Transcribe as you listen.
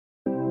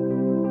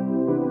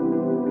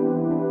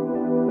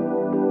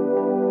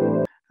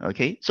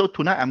Okay, so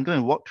tonight I'm going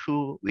to walk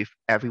through with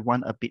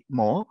everyone a bit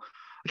more.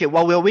 Okay,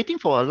 while we're waiting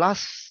for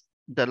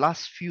the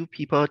last few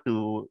people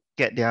to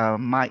get their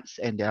mics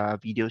and their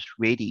videos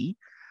ready,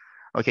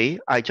 okay,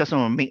 I just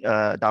want to make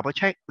a double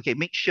check. Okay,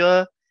 make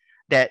sure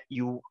that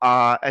you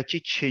are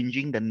actually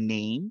changing the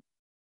name,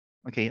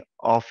 okay,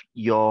 of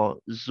your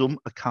Zoom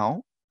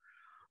account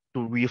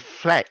to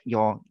reflect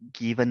your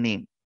given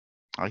name,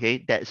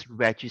 okay, that's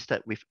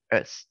registered with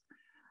us,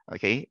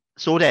 okay,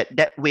 so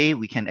that way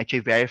we can actually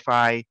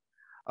verify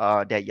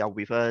that you're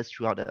with us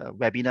throughout the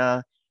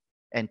webinar,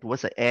 and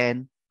towards the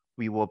end,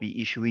 we will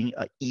be issuing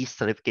an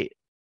e-certificate,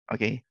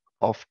 okay,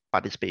 of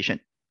participation.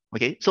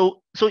 Okay,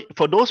 so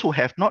for those who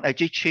have not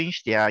actually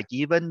changed their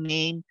given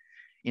name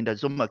in the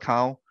Zoom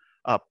account,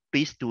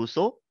 please do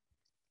so,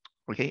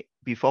 okay,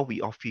 before we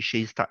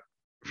officially start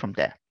from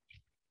there.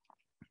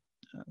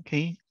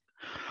 Okay,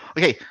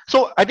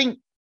 so I think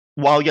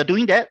while you're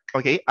doing that,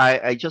 okay,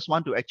 I just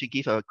want to actually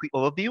give a quick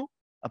overview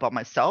about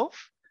myself.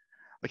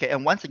 Okay,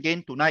 and once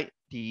again, tonight,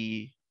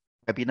 the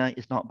webinar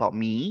is not about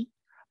me,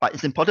 but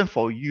it's important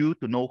for you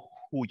to know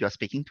who you're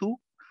speaking to.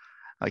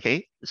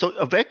 Okay, so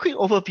a very quick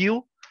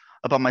overview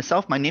about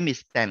myself. My name is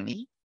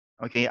Stanley.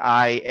 Okay,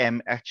 I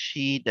am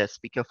actually the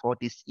speaker for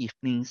this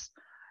evening's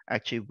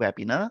actually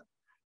webinar.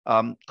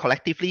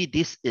 Collectively,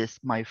 this is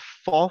my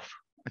fourth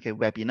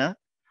webinar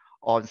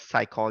on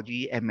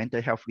psychology and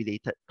mental health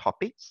related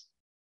topics.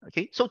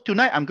 Okay, so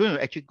tonight I'm going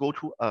to actually go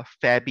through a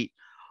fair bit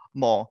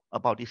more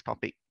about this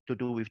topic to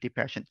do with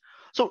depression.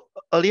 So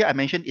earlier I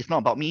mentioned it's not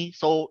about me.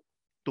 So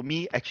to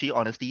me, actually,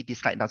 honestly, this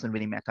slide doesn't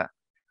really matter.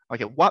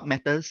 Okay, what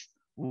matters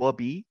will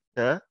be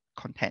the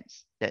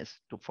contents that's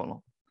to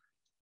follow,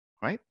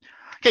 right?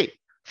 Okay,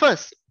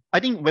 first, I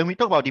think when we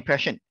talk about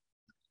depression,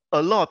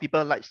 a lot of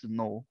people like to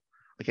know,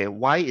 okay,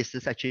 why is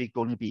this actually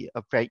going to be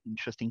a very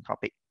interesting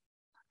topic?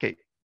 Okay,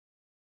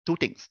 two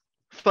things.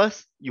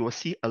 First, you will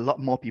see a lot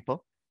more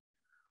people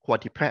who are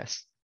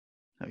depressed,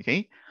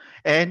 okay?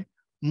 And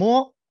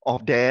more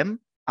of them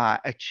are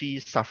actually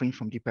suffering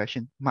from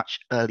depression much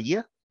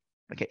earlier,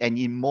 okay, and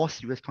in more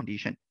serious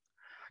condition.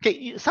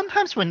 Okay,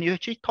 sometimes when you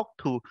actually talk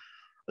to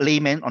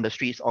laymen on the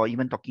streets or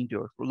even talking to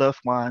your loved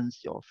ones,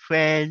 your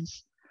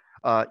friends,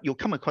 you'll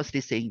come across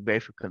this saying very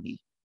frequently,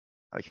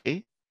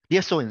 okay?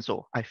 Dear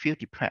so-and-so, I feel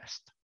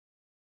depressed.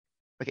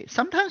 Okay,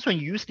 sometimes when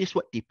you use this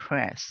word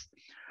depressed,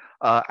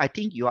 I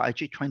think you are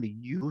actually trying to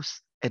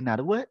use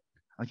another word.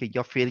 Okay,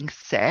 you're feeling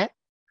sad,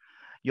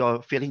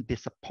 you're feeling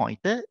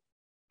disappointed.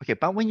 Okay,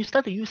 but when you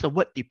start to use the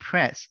word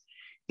depressed,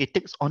 it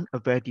takes on a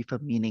very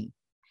different meaning.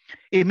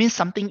 It means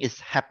something is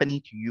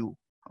happening to you,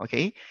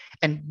 okay?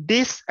 And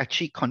this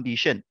actually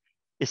condition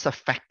is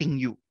affecting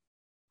you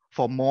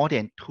for more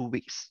than 2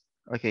 weeks,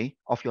 okay,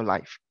 of your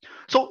life.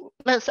 So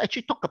let's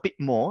actually talk a bit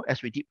more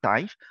as we deep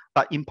dive,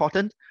 but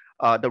important,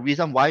 the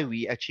reason why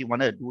we actually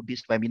want to do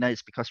this webinar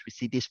is because we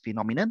see this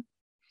phenomenon.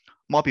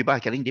 More people are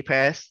getting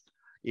depressed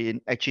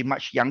in actually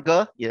much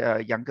younger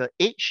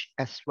age,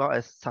 as well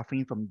as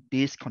suffering from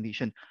this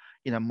condition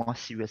in a more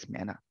serious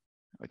manner.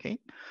 Okay,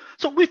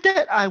 so with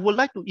that, I would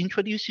like to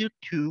introduce you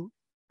to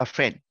a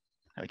friend,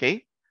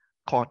 okay,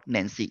 called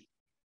Nancy.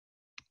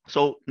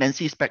 So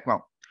Nancy's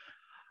background.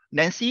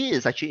 Nancy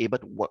is actually able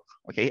to work,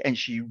 okay, and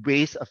she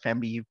raised a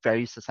family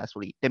very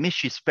successfully. That means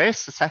she's very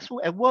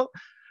successful at work.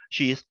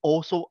 She is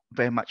also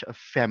very much a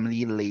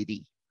family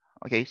lady,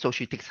 okay, so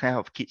she takes care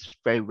of kids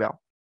very well,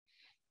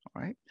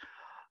 all right.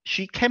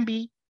 She can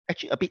be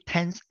actually a bit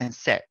tense and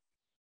sad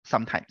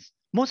sometimes.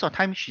 Most of the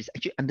time, she's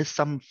actually under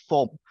some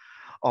form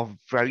of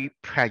very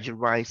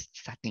pressurized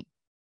setting.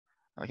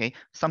 Okay,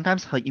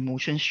 sometimes her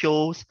emotion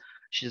shows.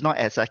 She's not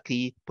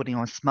exactly putting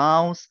on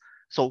smiles,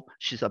 so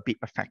she's a bit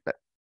affected,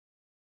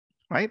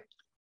 right?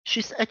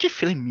 She's actually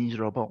feeling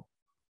miserable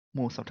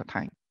most of the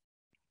time.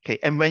 Okay,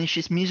 and when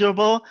she's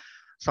miserable,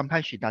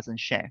 sometimes she doesn't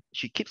share.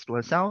 She keeps to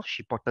herself.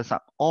 She bottles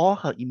up all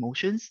her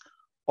emotions,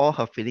 all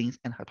her feelings,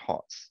 and her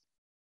thoughts.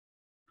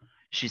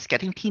 She's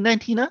getting thinner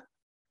and thinner,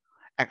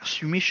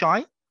 extremely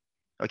shy.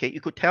 Okay,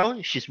 you could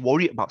tell she's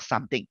worried about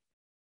something,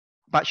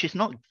 but she's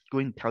not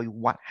going to tell you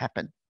what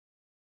happened.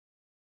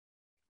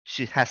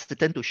 She's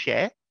hesitant to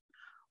share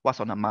what's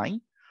on her mind.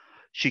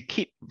 She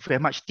keeps very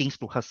much things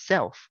to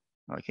herself,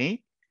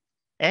 okay?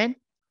 And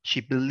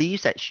she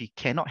believes that she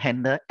cannot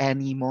handle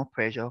any more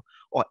pressure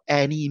or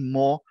any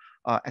more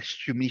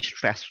extremely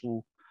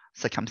stressful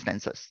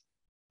circumstances,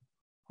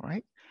 all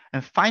right?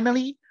 And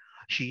finally,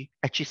 she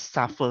actually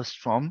suffers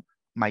from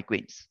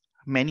migraines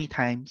many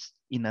times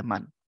in a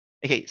month.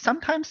 Okay,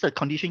 sometimes the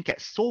condition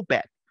gets so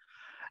bad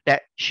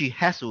that she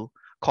has to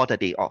call the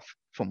day off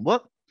from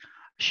work.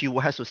 She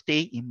will have to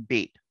stay in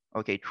bed,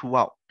 okay,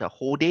 throughout the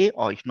whole day,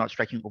 or if not,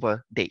 stretching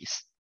over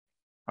days,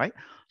 right?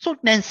 So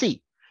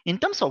Nancy, in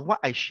terms of what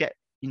I shared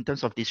in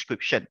terms of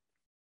description,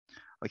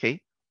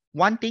 okay,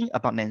 one thing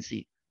about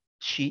Nancy,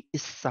 she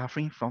is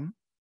suffering from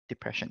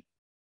depression,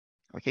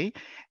 okay?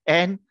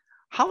 And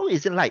how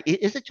is it like?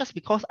 Is it just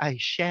because I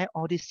share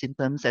all these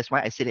symptoms, that's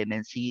why I say that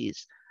Nancy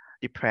is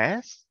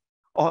depressed?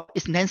 Or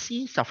is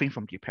Nancy suffering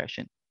from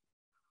depression?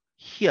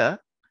 Here,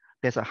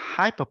 there's a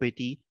high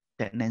probability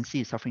that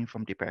Nancy is suffering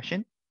from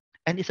depression.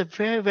 And it's a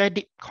very, very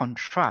deep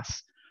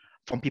contrast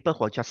from people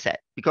who are just sad.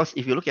 Because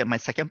if you look at my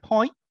second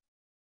point,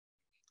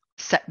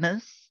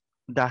 sadness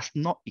does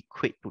not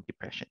equate to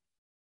depression.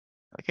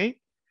 Okay?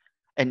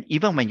 And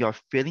even when you're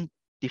feeling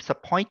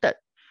disappointed,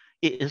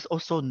 it is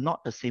also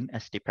not the same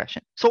as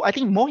depression. So I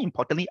think more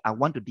importantly, I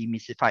want to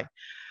demystify.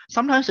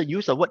 Sometimes I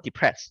use the word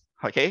depressed,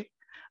 okay?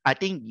 I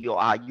think you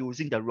are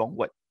using the wrong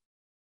word.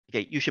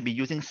 Okay, you should be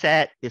using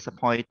sad,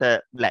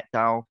 disappointed, let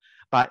down.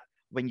 But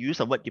when you use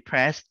the word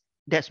depressed,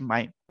 that's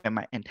when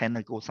my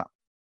antenna goes up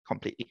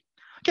completely.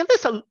 Okay,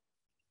 let's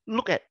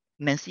look at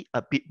Nancy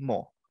a bit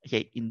more,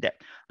 okay, in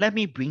depth. Let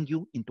me bring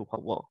you into her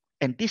world.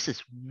 And this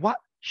is what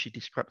she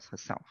describes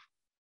herself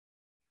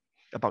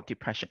about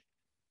depression.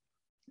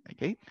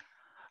 Okay,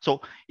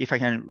 so if I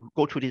can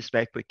go through this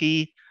very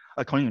quickly,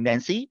 according to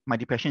Nancy, my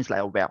depression is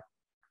like a well.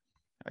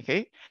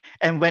 Okay,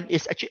 and when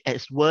it's actually at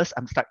its worst,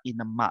 I'm stuck in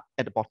the mud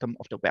at the bottom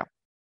of the well.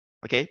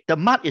 Okay, the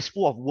mud is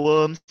full of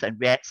worms and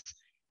rats,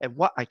 and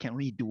what I can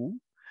only do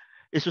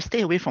is to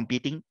stay away from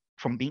being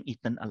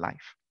eaten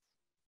alive.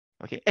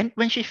 Okay, and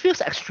when she feels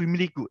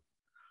extremely good,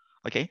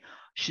 okay,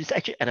 she's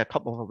actually at the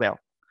top of a well,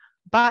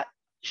 but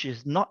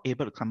she's not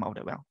able to come out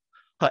of the well.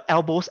 Her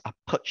elbows are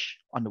perched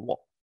on the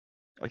wall.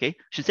 Okay,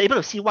 she's able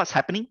to see what's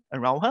happening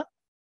around her,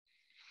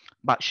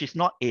 but she's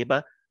not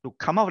able to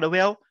come out of the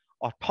well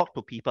or talk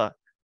to people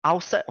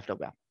outside of the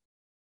well.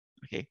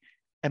 Okay,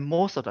 and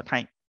most of the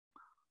time,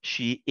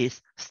 she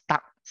is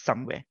stuck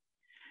somewhere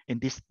in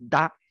this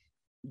dark,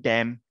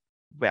 damp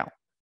well.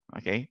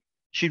 Okay,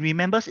 she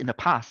remembers in the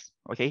past.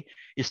 Okay,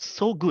 it's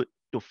so good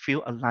to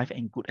feel alive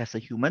and good as a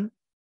human,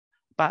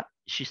 but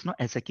she's not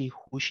exactly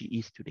who she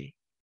is today.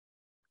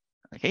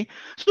 Okay,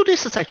 so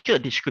this is actually a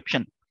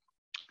description,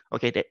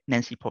 okay, that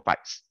Nancy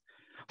provides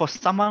for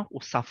someone who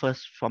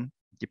suffers from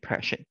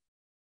depression.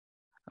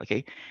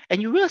 Okay,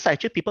 and you realize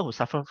actually people who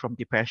suffer from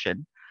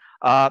depression,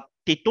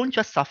 they don't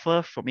just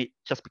suffer from it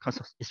just because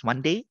it's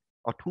 1 day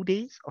or 2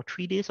 days or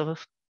 3 days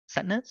of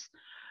sadness.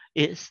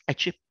 It's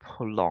actually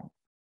prolonged.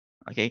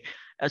 Okay,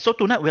 so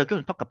tonight we're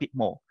going to talk a bit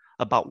more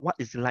about what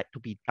it's like to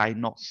be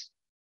diagnosed,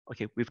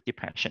 okay, with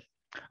depression.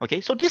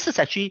 Okay, so this is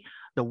actually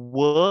the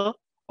world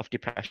of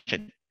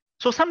depression.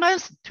 So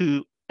sometimes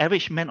to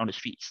average men on the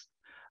streets,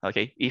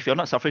 okay, if you're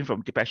not suffering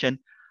from depression,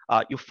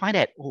 you find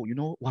that, oh, you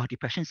know, wow,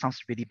 depression sounds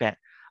really bad.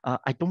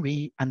 I don't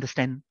really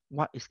understand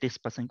what is this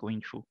person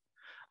going through.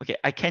 Okay,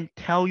 I can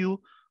tell you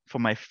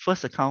from my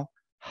first account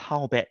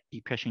how bad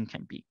depression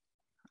can be.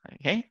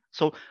 Okay,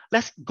 so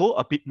let's go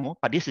a bit more,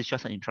 but this is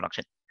just an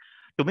introduction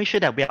to make sure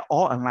that we are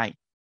all aligned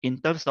in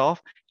terms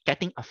of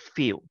getting a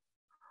feel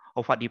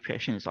of what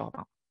depression is all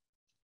about.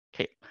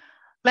 Okay,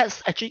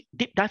 let's actually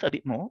deep dive a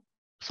bit more.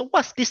 So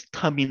what's this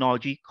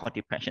terminology called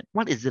depression?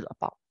 What is it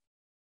about?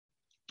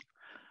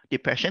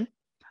 Depression,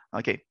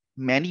 okay,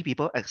 many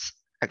people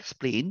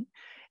explain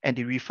and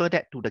they refer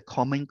that to the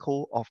common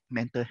cold of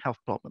mental health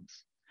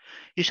problems.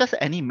 It's just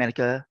any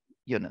medical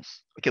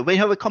illness. Okay, when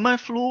you have a common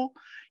flu,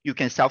 you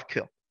can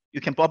self-cure. You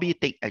can probably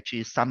take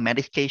actually some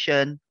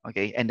medication,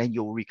 okay, and then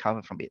you'll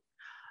recover from it.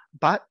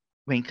 But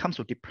when it comes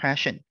to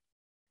depression,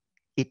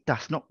 it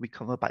does not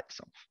recover by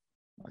itself,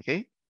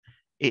 okay?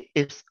 It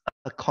is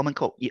a common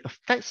cold. It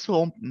affects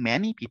so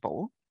many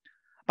people,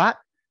 but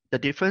the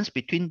difference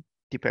between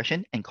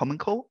depression and common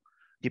cold,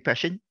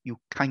 depression, you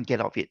can't get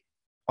out of it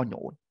on your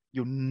own.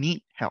 You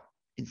need help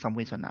in some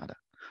ways or another.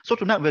 So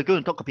tonight we're going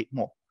to talk a bit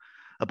more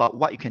about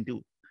what you can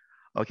do,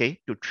 okay,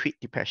 to treat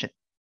depression.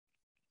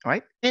 All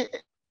right,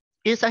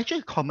 it's actually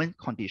a common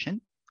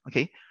condition.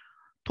 Okay,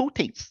 two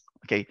things.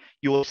 Okay,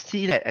 you will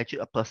see that actually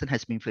a person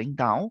has been feeling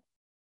down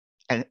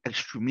and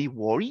extremely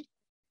worried.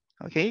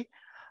 Okay,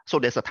 so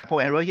there's a typo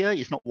error here.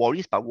 It's not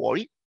worries but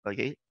worried.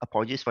 Okay,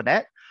 apologies for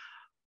that.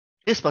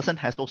 This person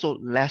has also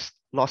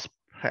lost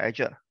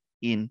pleasure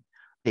in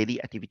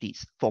daily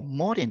activities for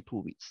more than 2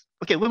 weeks.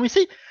 Okay, when we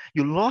say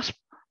you lost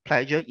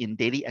pleasure in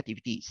daily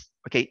activities,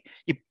 okay,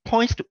 it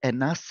points to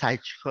another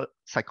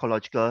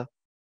psychological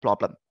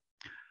problem.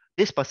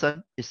 This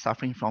person is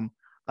suffering from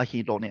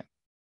anhedonia.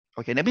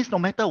 Okay, that means no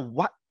matter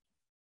what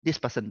this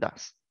person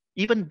does,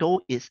 even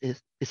though it's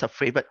a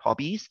favorite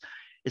hobbies,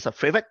 it's a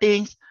favorite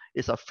things,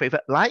 it's a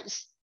favorite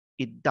likes,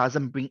 it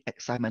doesn't bring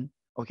excitement,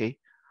 okay,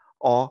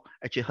 or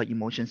actually her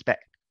emotions back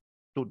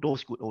to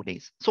those good old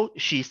days. So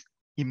she's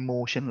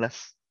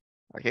emotionless,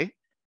 okay?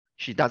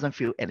 She doesn't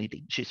feel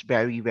anything. She's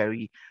very,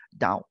 very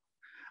down,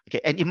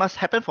 okay? And it must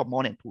happen for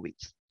more than 2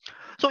 weeks.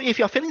 So if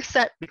you're feeling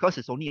sad because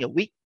it's only a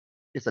week,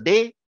 it's a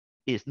day,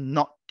 it's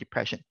not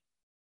depression,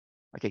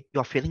 okay?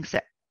 You're feeling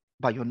sad,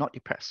 but you're not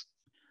depressed,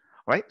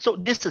 right? So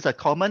this is a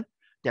common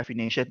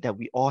definition that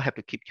we all have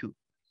to keep to,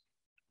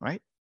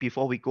 right?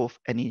 Before we go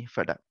any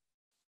further.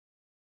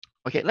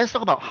 Okay, let's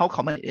talk about how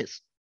common it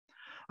is.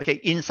 Okay,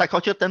 in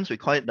psychological terms, we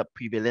call it the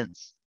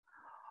prevalence,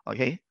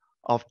 okay,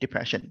 of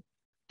depression.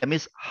 That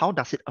means how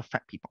does it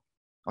affect people?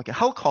 Okay,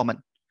 how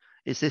common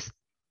is this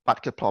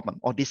particular problem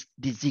or this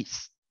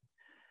disease?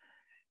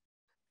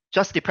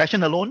 Just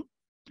depression alone,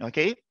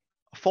 okay,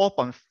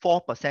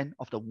 4.4%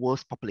 of the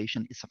world's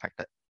population is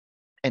affected.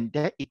 and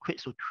that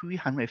equates to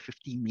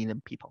 350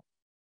 million people.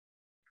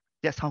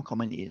 That's how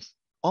common it is,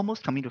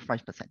 almost coming to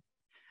 5%.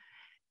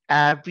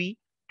 Every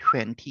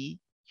 20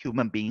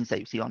 human beings that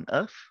you see on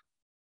Earth,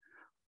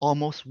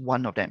 almost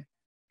one of them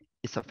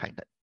is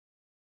affected.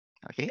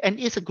 Okay, and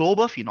it's a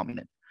global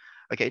phenomenon.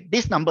 Okay,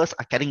 these numbers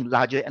are getting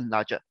larger and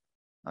larger.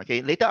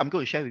 Okay, later I'm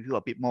going to share with you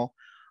a bit more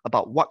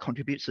about what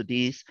contributes to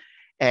this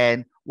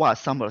and what are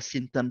some of the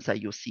symptoms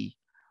that you see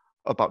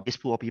about this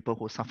pool of people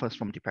who suffers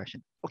from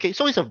depression. Okay,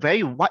 so it's a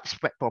very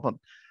widespread problem,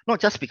 not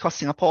just because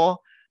Singapore,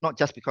 not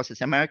just because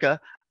it's America,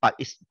 but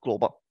it's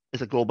global.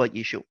 It's a global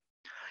issue.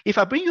 If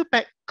I bring you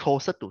back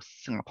closer to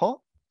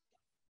Singapore,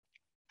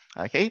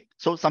 okay,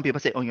 so some people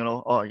say,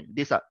 oh,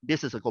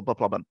 this is a global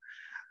problem.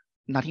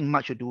 Nothing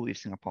much to do with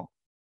Singapore.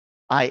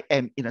 I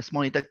am in a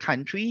small little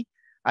country.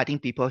 I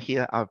think people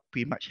here are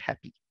pretty much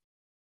happy.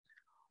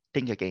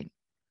 Think again,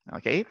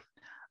 okay?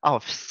 Out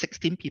of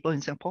 16 people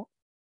in Singapore,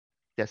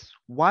 there's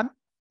one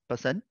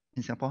person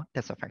in Singapore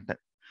that's affected.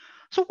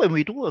 So when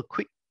we do a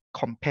quick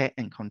compare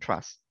and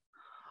contrast,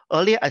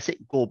 earlier I said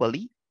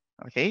globally,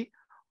 okay,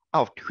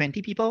 out of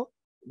 20 people,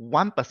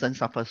 one person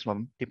suffers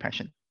from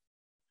depression.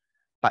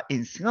 But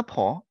in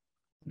Singapore,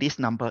 this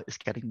number is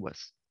getting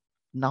worse.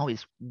 Now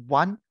it's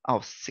 1 out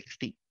of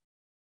 60.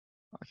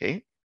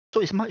 Okay, so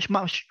it's much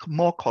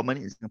more common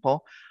in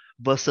Singapore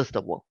versus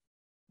the world.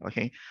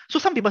 Okay, so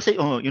some people say,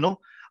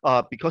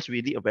 because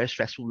we lead a very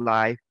stressful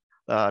life,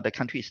 the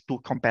country is too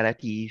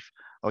competitive.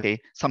 Okay,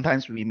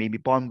 sometimes we may be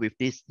born with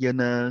this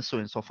illness, so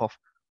on and so forth.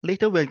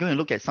 Later, we're going to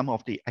look at some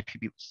of the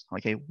attributes.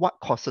 Okay, what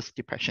causes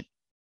depression?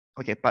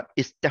 Okay, but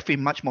it's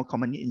definitely much more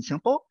common in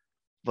Singapore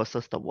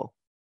versus the world.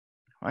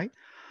 Right?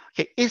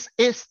 Okay,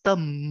 it's the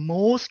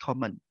most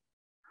common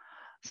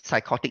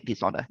psychotic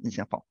disorder in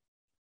Singapore.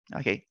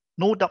 Okay,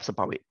 no doubts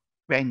about it.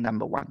 Rank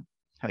number 1.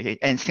 Okay,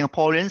 and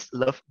Singaporeans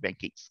love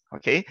rankings.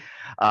 Okay,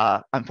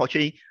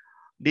 unfortunately,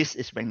 this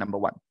is rank number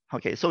 1.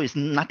 Okay, so it's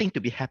nothing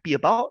to be happy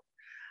about,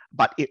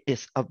 but it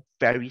is a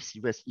very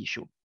serious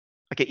issue.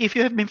 Okay, if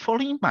you have been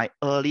following my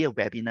earlier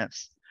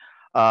webinars,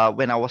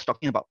 when I was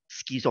talking about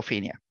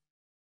schizophrenia,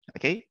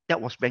 okay,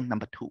 that was rank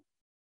number 2.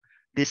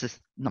 This is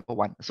number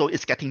 1. So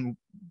it's getting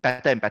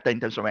better and better in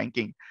terms of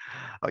ranking.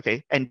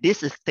 Okay, and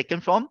this is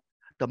taken from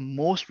the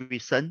most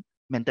recent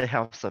mental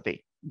health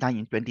survey done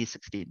in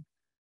 2016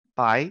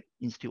 by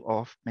Institute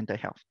of Mental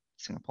Health,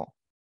 Singapore.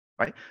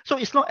 Right? So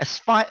it's not as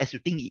far as you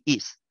think it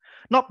is.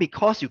 Not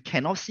because you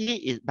cannot see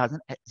it, it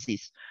doesn't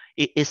exist.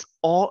 It is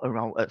all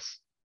around us.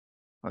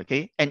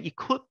 Okay, and it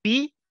could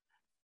be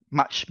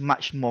much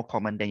more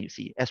common than you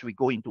see as we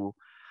go into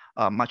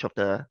much of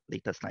the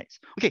later slides.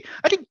 Okay,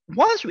 I think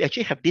once we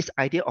actually have this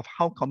idea of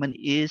how common it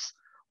is,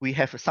 we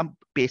have some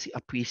basic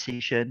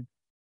appreciation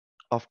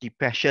of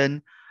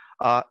depression.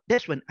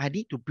 That's when I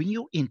need to bring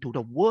you into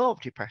the world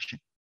of depression.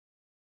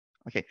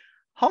 Okay,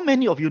 how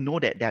many of you know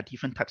that there are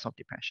different types of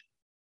depression?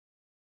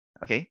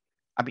 Okay,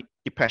 I mean,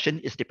 depression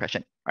is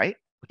depression, right?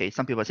 Okay,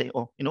 some people say,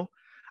 oh,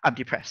 I'm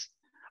depressed.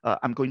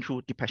 I'm going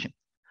through depression.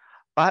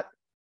 But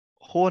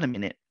hold a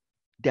minute.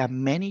 There are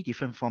many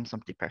different forms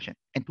of depression.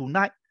 And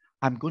tonight,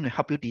 I'm going to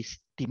help you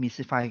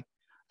demystify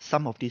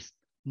some of these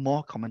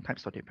more common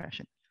types of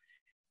depression.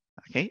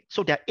 Okay,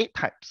 so there are 8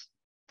 types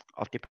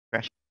of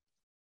depression.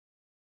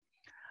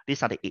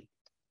 These are the 8.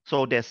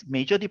 So there's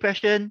major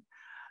depression,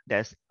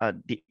 there's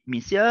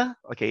dementia,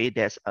 okay,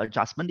 there's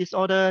adjustment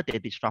disorder,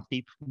 there's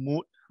disruptive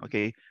mood,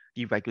 okay,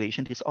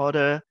 deregulation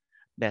disorder,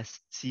 there's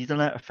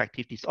seasonal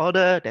affective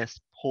disorder, there's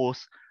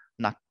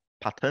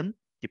postpartum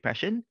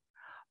depression,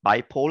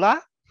 bipolar,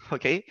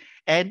 okay,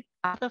 and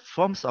other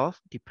forms of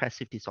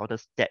depressive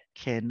disorders that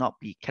cannot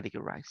be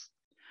categorized.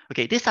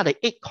 Okay, these are the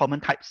 8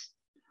 common types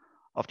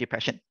of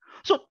depression.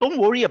 So don't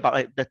worry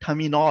about the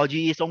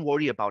terminologies, don't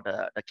worry about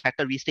the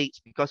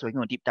characteristics, because we're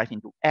going to deep dive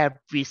into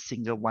every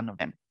single one of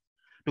them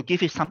to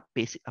give you some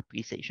basic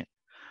appreciation.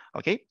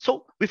 Okay,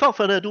 so without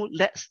further ado,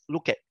 let's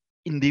look at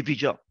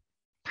individual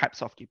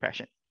types of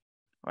depression,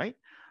 right?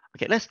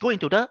 Okay, let's go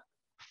into the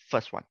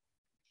first one.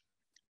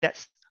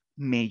 That's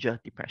major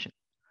depression.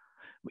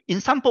 In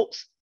some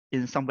books,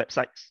 in some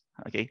websites,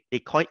 okay, they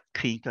call it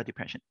clinical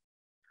depression.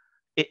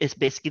 It is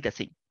basically the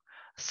same.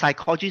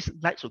 Psychologists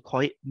like to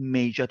call it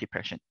major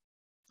depression.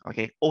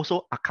 Okay,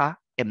 also aka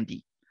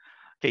MD.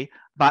 Okay,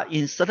 but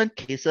in certain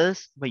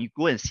cases, when you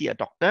go and see a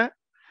doctor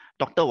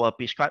will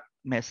prescribe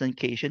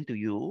medication to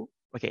you.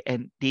 Okay,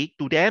 and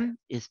to them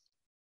is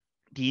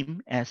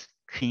deemed as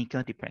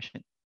clinical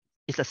depression.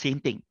 It's the same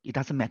thing. It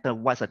doesn't matter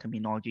what's the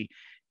terminology.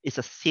 It's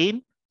the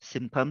same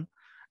symptom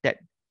that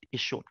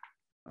is shown.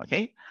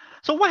 Okay,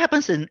 so what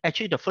happens in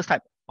actually the first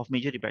type of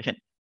major depression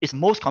is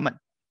most common.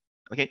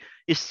 Okay,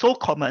 it's so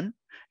common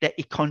that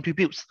it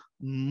contributes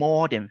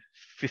more than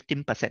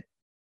 15%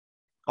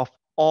 of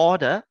all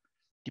the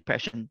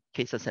depression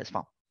cases as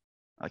found.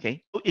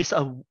 Okay, so it's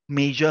a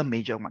major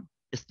one.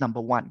 It's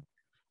number 1,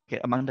 okay,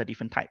 among the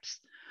different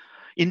types.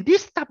 In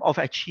this type of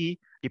actually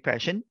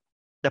depression,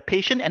 the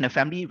patient and the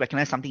family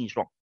recognize something is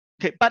wrong.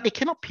 Okay, but they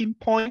cannot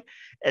pinpoint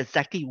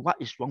exactly what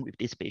is wrong with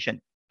this patient,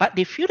 but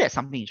they feel that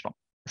something is wrong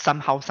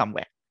somehow,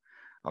 somewhere.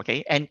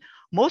 Okay, and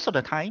most of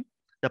the time,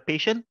 the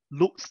patient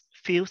looks,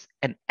 feels,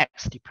 and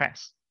acts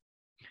depressed.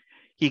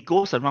 He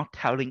goes around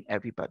telling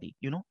everybody,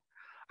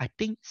 I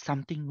think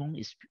something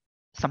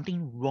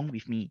wrong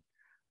with me,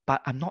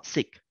 but I'm not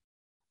sick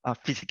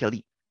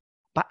physically.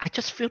 But I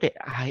just feel that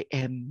I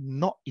am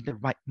not in the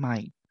right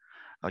mind.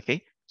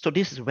 Okay, so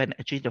this is when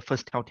actually the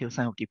first telltale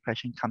sign of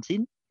depression comes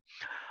in.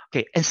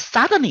 Okay, and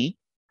suddenly,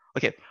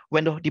 okay,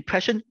 when the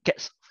depression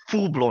gets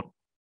full blown,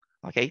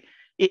 okay,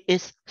 it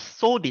is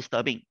so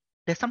disturbing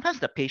that sometimes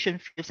the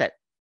patient feels that,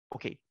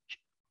 okay,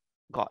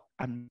 God,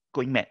 I'm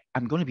going mad.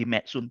 I'm going to be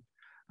mad soon.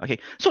 Okay,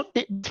 so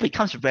this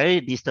becomes very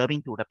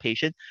disturbing to the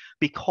patient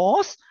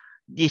because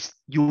it's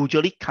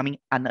usually coming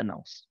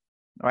unannounced,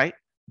 right?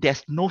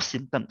 There's no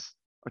symptoms,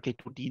 okay,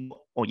 to denote,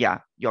 oh yeah,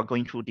 you're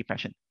going through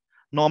depression.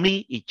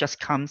 Normally, it just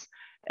comes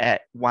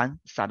at one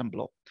sudden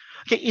blow.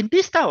 Okay, in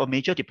this type of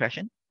major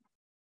depression,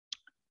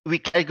 we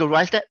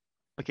categorize that,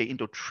 okay,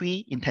 into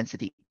three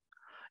intensity.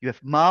 You have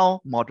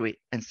mild, moderate,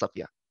 and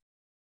severe.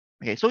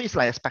 Okay, so it's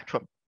like a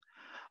spectrum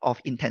of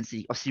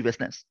intensity or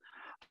seriousness.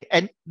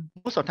 And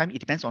most of the time, it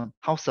depends on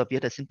how severe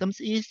the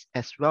symptoms is,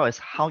 as well as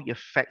how it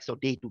affects your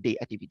day-to-day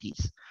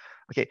activities.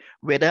 Okay,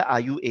 whether are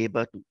you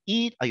able to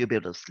eat, are you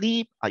able to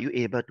sleep, are you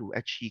able to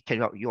actually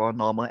carry out your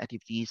normal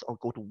activities or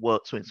go to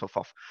work, so on and so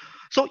forth.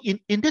 So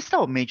in this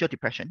type of major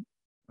depression,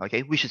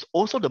 okay, which is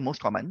also the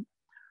most common,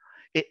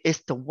 it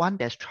is the one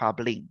that's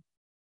troubling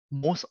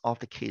most of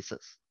the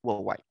cases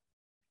worldwide.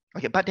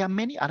 Okay, but there are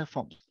many other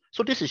forms.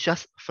 So this is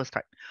just first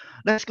type.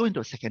 Let's go into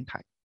the second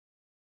type.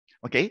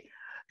 Okay,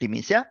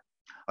 dementia.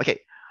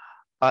 Okay,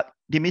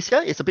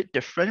 dementia is a bit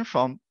different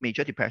from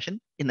major depression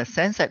in the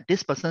sense that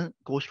this person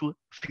goes through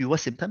fewer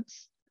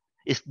symptoms.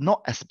 It's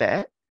not as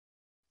bad,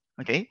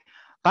 okay?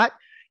 But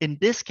in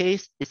this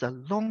case, it's a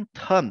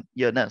long-term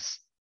illness,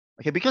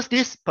 okay? Because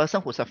this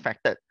person who's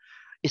affected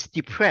is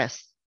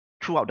depressed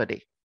throughout the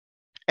day.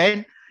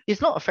 And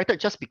it's not affected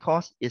just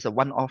because it's a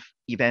one-off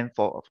event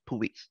for 2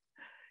 weeks.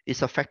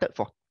 It's affected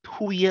for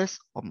 2 years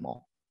or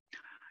more.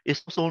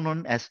 It's also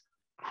known as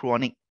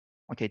chronic,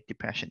 okay,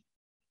 depression.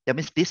 That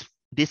means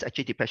this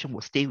actually depression will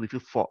stay with you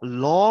for a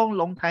long,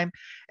 long time,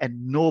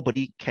 and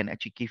nobody can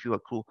actually give you a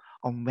clue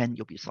on when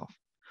you'll be solved.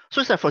 So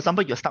it's like, for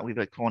example, you're stuck with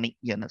a chronic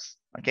illness,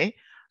 okay?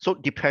 So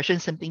depression,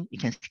 same thing, it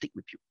can stick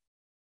with you,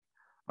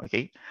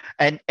 okay?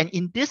 And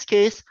in this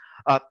case,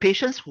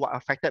 patients who are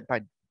affected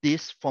by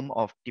this form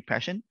of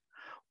depression,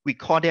 we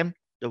call them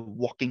the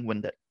walking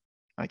wounded,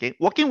 okay?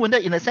 Walking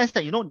wounded in the sense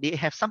that, they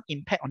have some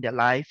impact on their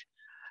life.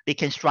 They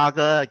can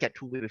struggle, get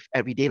through with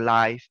everyday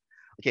life,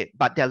 okay?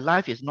 But their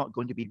life is not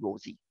going to be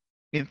rosy.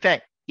 In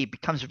fact, it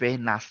becomes very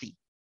nasty,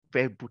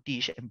 very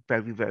brutish, and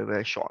very, very,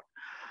 very short,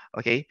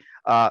 okay?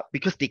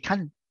 Because they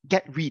can't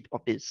get rid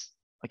of this,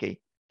 okay,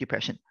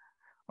 depression,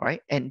 all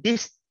right? And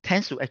this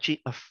tends to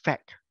actually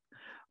affect,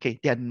 okay,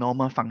 their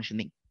normal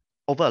functioning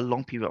over a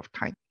long period of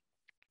time,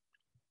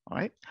 all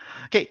right?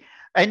 Okay,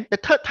 and the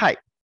third type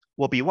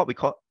will be what we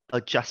call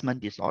adjustment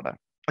disorder.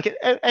 Okay,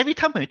 every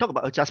time when we talk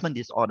about adjustment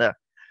disorder,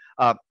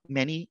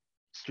 many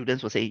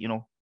students will say,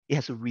 it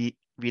has to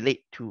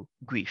relate to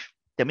grief.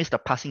 That means the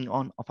passing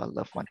on of a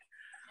loved one.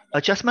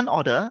 Adjustment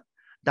order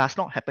does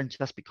not happen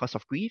just because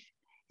of grief.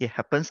 It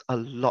happens a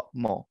lot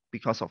more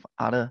because of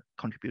other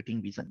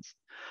contributing reasons.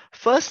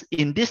 First,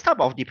 in this type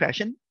of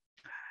depression,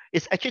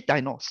 it's actually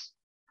diagnosed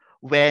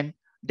when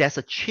there's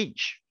a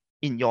change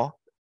in your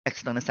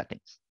external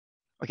settings.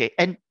 Okay,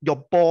 and your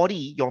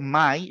body, your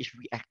mind is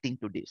reacting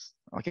to this,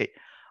 okay,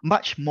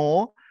 much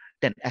more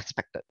than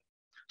expected.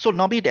 So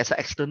normally there's an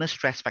external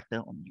stress factor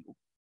on you,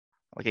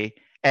 okay,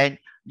 and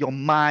your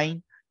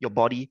mind, your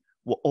body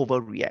will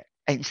overreact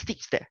and it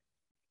sticks there,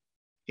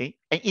 okay.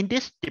 And in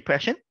this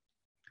depression,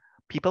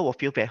 people will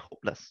feel very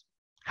hopeless,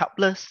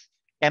 helpless,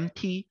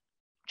 empty,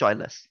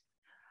 joyless.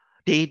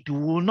 They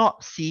do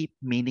not see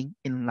meaning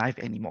in life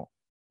anymore,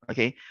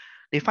 okay.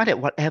 They find that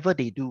whatever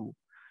they do,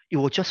 it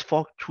will just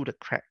fall through the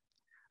crack,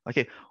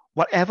 okay.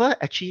 Whatever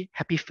actually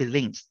happy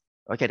feelings,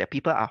 okay, that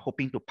people are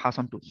hoping to pass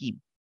on to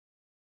him,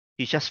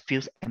 he just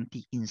feels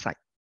empty inside.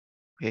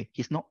 Okay,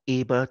 he's not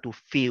able to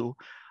feel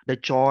the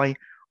joy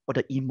or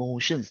the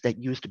emotions that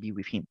used to be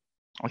with him.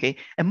 Okay,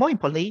 and more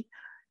importantly,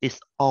 it's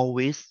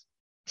always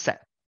sad,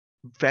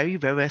 very,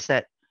 very, very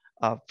sad,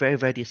 very,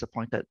 very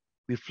disappointed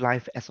with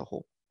life as a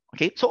whole.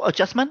 Okay, so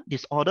adjustment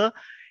disorder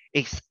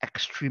is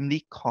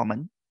extremely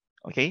common.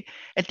 Okay,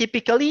 and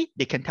typically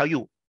they can tell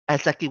you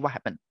exactly what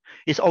happened.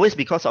 It's always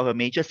because of a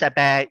major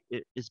setback.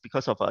 It's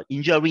because of an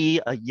injury,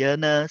 a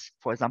illness,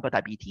 for example,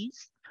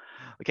 diabetes.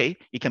 Okay,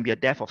 it can be a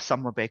death of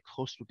someone very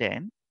close to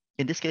them.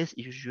 In this case,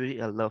 it's usually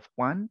a loved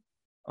one,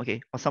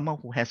 okay, or someone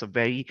who has a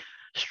very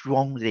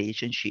strong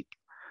relationship,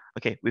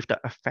 okay, with the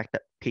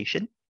affected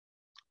patient.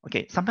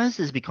 Okay, sometimes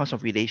it's because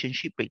of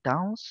relationship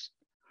breakdowns.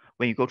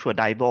 When you go through a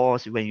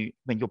divorce, when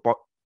your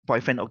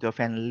boyfriend or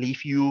girlfriend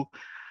leave you,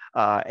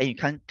 and you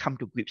can't come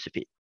to grips with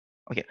it.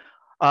 Okay,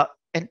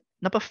 and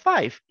number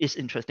 5 is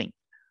interesting.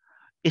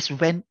 It's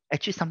when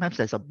actually sometimes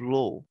there's a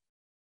blow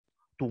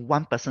to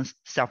one person's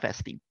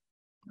self-esteem,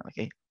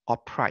 okay, or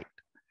pride.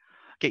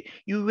 Okay,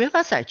 you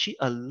realize actually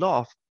a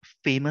lot of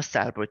famous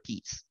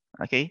celebrities,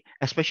 okay,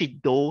 especially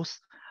those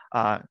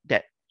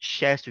that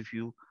shares with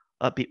you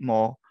a bit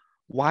more.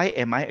 Why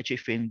am I actually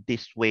feeling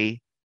this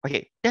way?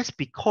 Okay, that's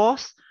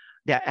because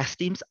their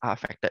esteems are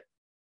affected.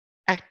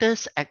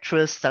 Actors,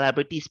 actresses,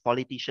 celebrities,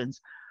 politicians,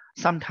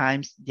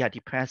 sometimes they are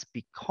depressed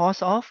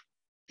because of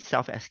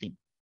self-esteem.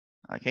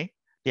 Okay,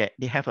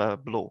 they have a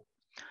blow.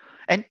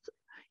 And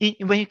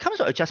when it comes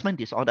to adjustment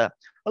disorder,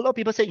 a lot of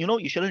people say,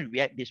 you shouldn't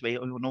react this way.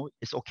 Or,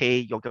 it's okay,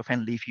 your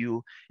girlfriend leave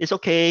you. It's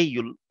okay,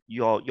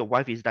 your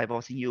wife is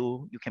divorcing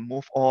you. You can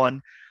move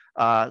on.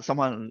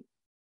 Someone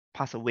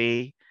pass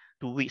away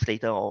 2 weeks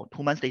later, or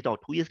 2 months later, or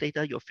 2 years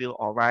later, you'll feel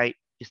all right.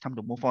 It's time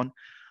to move on.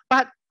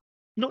 But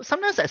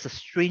sometimes as a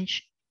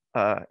strange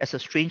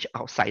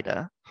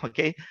outsider,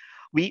 okay,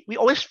 we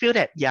always feel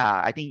that,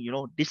 yeah, I think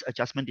this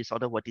adjustment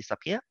disorder will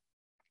disappear,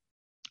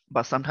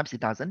 but sometimes it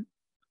doesn't.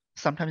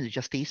 Sometimes it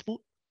just stays put.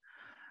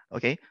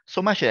 Okay,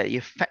 so much that it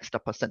affects the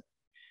person,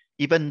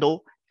 even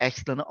though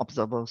external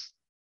observers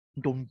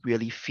don't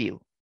really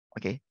feel,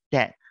 okay,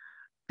 that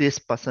this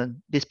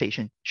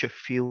patient should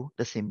feel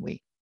the same way.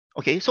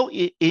 Okay, so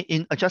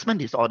in adjustment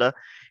disorder,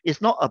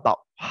 it's not about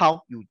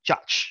how you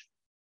judge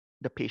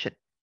the patient,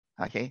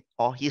 okay,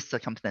 or his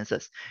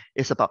circumstances.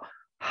 It's about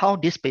how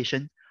this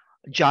patient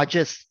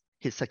judges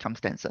his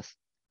circumstances.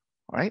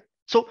 All right.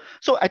 So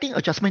I think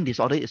adjustment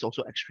disorder is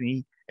also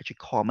extremely actually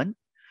common.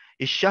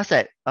 It's just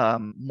that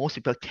most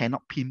people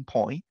cannot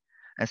pinpoint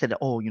and say that,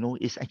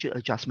 it's actually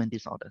adjustment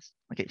disorders.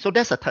 Okay, so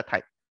that's a third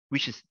type,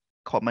 which is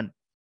common,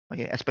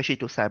 okay, especially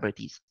to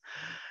celebrities.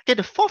 Okay,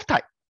 the fourth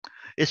type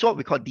is what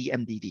we call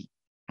DMDD,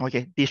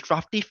 okay,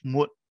 disruptive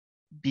mood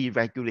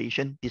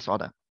deregulation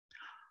disorder.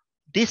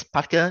 This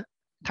particular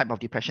type of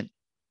depression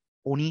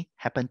only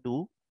happen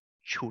to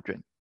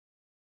children,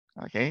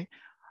 okay.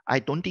 I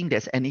don't think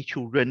there's any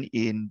children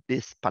in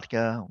this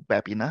particular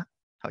webinar,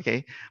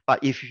 okay.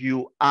 But if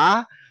you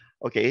are,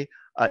 okay,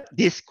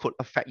 this could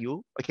affect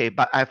you, okay.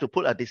 But I have to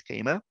put a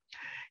disclaimer.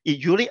 It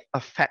usually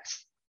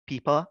affects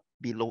people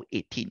below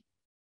 18,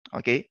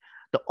 okay.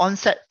 The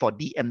onset for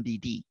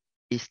DMDD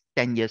is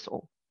 10 years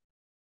old,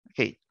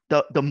 okay.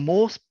 The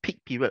most peak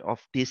period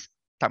of this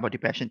type of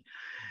depression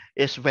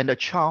is when the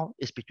child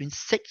is between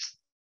 6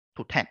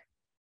 to 10,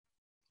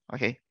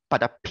 okay.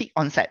 But the peak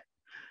onset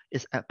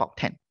is about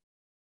 10.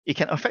 It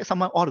can affect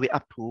someone all the way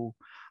up to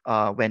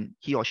when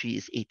he or she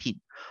is 18.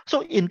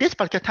 So in this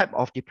particular type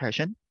of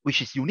depression,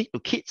 which is unique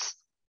to kids,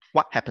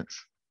 what happens?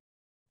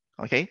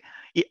 Okay,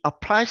 it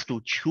applies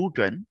to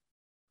children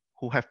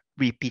who have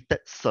repeated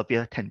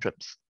severe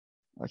tantrums,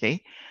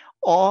 okay,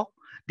 or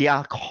they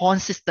are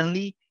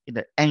consistently in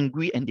the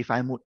angry and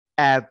defiant mood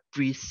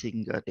every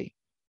single day.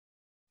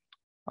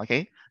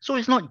 Okay, so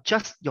it's not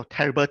just your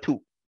terrible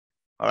two,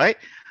 all right?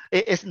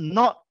 It is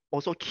not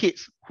also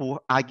kids who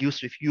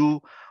argues with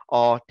you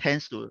or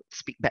tends to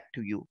speak back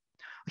to you.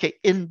 Okay,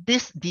 in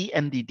this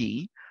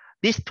DMDD,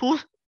 these two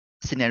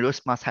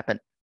scenarios must happen.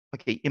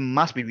 Okay, it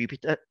must be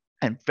repeated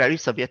and very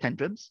severe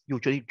tantrums,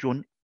 usually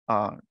blown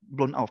out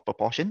of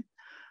proportion.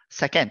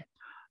 Second,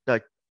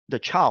 the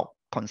child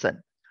concerned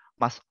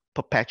must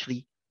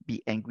perpetually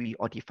be angry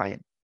or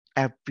defiant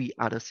every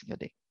other single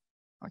day.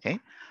 Okay,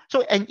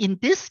 so and in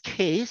this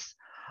case,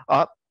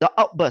 the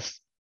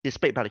outbursts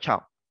displayed by the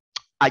child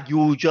are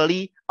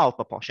usually out of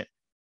proportion.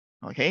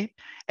 Okay,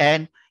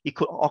 and it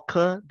could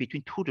occur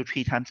between 2 to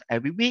 3 times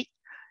every week,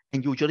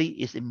 and usually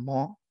is in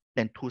more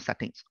than 2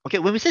 settings. Okay,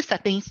 when we say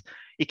settings,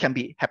 it can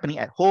be happening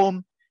at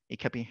home, it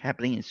can be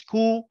happening in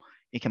school,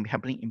 it can be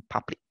happening in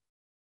public.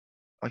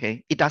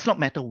 Okay, it does not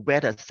matter where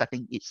the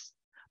setting is,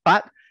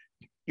 but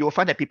you will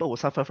find that people who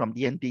suffer from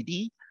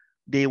DMDD,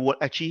 they will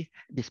actually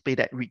display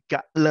that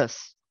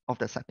regardless of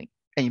the setting,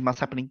 and it must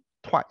happening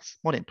twice,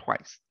 more than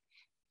twice.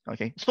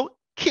 Okay, so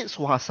kids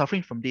who are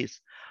suffering from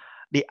this,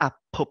 they are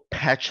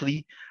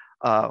perpetually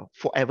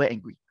forever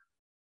angry.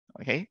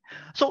 Okay,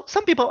 so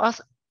some people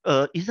ask,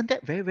 isn't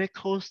that very, very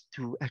close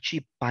to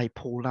actually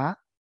bipolar?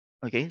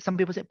 Okay, some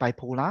people say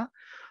bipolar.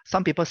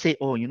 Some people say,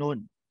 oh,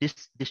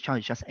 this child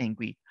is just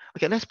angry.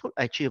 Okay, let's put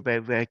actually a very,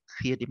 very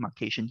clear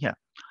demarcation here.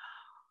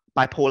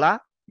 Bipolar,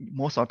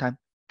 most of the time,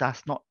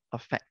 does not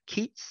affect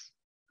kids,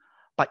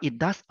 but it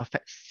does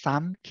affect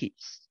some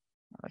kids.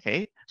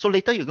 Okay, so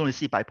later you're going to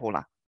see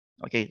bipolar.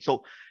 Okay,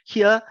 so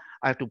here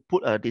I have to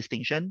put a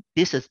distinction.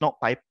 This is not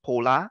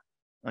bipolar,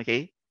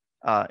 okay,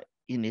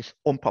 in its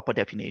own proper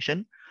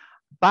definition,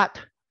 but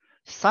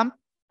some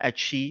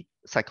actually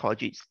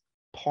psychologists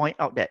point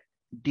out that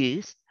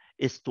this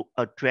is to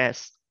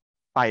address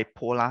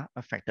bipolar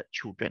affected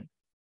children.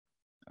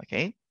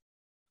 Okay,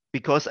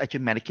 because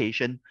actually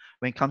medication,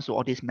 when it comes to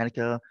all these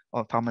medical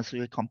or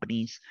pharmaceutical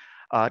companies,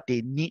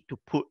 they need to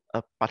put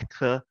a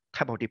particular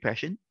type of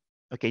depression,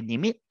 okay,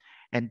 name it,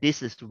 and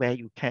this is where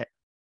you get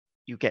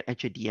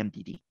actually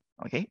DMDD.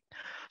 Okay,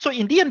 so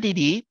in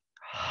DMDD,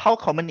 how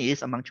common it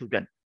is among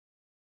children?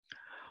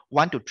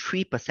 1 to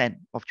 3%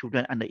 of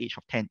children under the age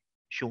of 10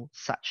 show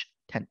such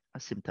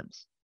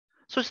symptoms.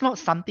 So it's not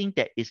something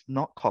that is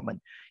not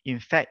common. In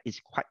fact, it's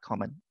quite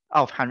common.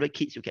 Out of 100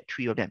 kids, you get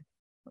 3 of them.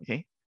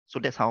 Okay, so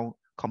that's how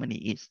commonly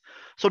is.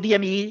 So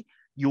DME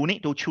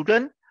unique to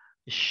children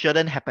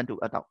shouldn't happen to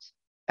adults,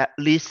 at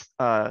least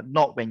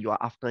not when you are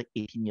after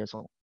 18 years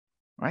old,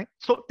 right?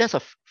 So that's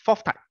a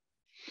fourth type,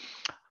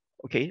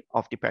 okay,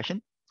 of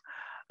depression.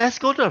 Let's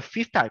go to the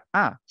fifth type.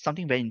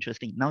 Something very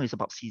interesting. Now it's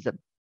about season,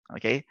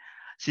 okay?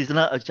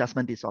 Seasonal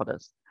adjustment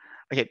disorders.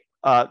 Okay,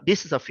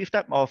 this is a fifth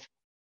type of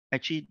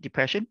actually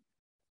depression.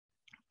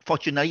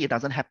 Fortunately, it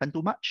doesn't happen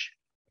too much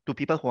to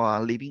people who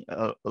are living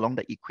along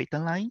the equator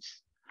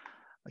lines,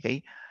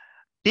 okay?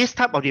 This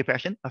type of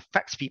depression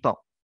affects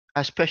people,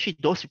 especially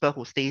those people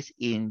who stays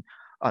in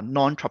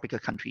non-tropical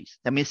countries.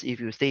 That means if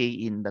you stay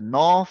in the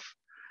north,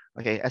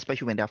 okay,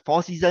 especially when there are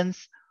 4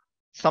 seasons,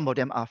 some of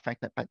them are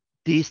affected by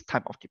this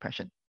type of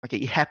depression. Okay,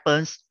 it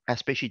happens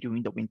especially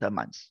during the winter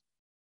months,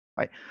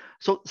 right?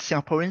 So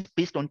Singaporeans,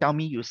 please don't tell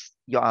me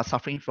you are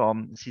suffering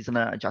from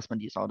seasonal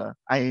adjustment disorder.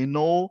 I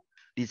know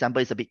December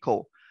is a bit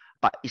cold,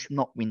 but it's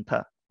not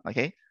winter,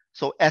 okay?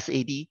 So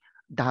SAD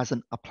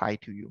doesn't apply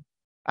to you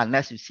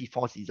unless you see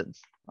 4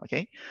 seasons,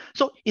 okay?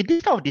 So in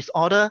this type of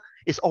disorder,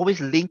 it's always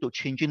linked to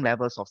changing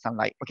levels of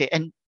sunlight, okay?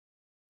 And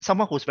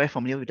someone who's very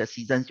familiar with the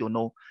seasons, you'll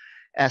know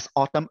as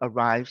autumn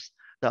arrives,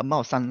 the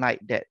amount of sunlight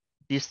that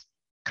these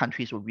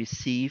countries will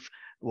receive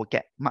will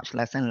get much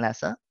less and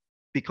lesser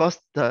because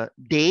the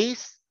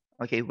days,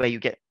 okay, where you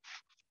get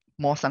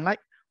more sunlight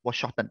will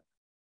shorten,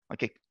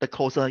 okay, the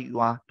closer you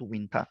are to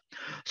winter.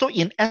 So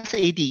in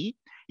SAD,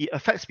 it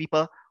affects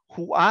people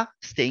who are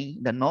staying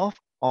in the north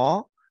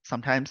or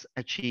sometimes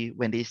actually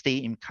when they stay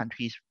in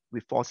countries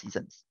with 4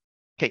 seasons.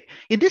 Okay,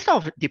 in this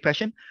type of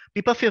depression,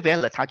 people feel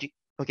very lethargic.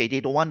 Okay, they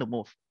don't want to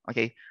move.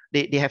 Okay,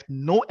 they have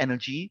no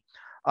energy,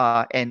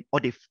 or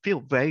they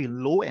feel very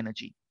low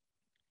energy.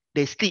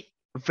 They sleep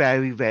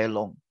very, very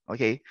long.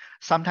 Okay,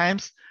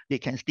 sometimes they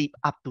can sleep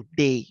up to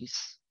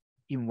days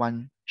in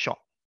one shot.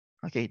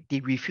 Okay, they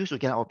refuse to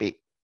get out of bed.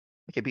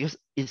 Okay, because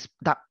it's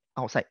dark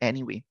outside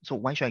anyway. So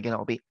why should I get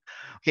out of bed?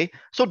 Okay,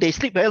 so they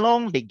sleep very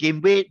long, they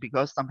gain weight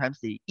because sometimes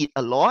they eat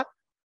a lot.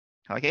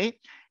 Okay,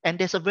 and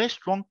there's a very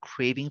strong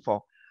craving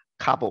for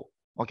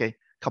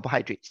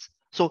carbohydrates.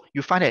 So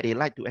you find that they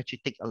like to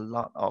actually take a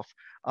lot of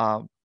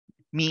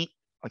meat,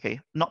 okay,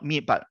 not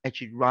meat, but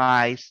actually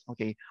rice,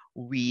 okay,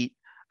 wheat,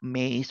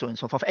 maize, so on and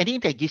so forth. Anything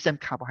that gives them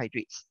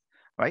carbohydrates,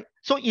 right?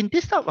 So in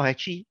this type of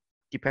actually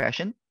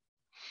depression,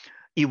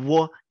 it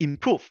will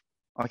improve,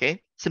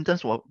 okay?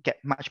 Symptoms will get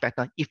much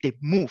better if they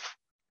move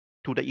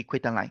to the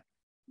equator line,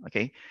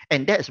 okay?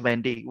 And that's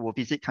when they will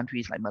visit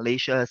countries like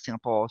Malaysia,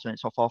 Singapore, so on and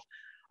so forth,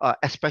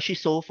 especially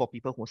so for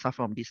people who suffer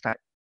from this type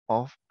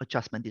of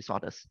adjustment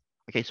disorders.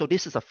 Okay, so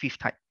this is a 5th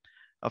type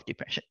of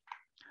depression.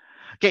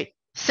 Okay,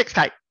 6th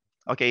type,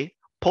 okay,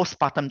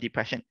 postpartum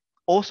depression,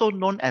 also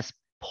known as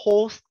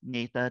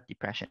postnatal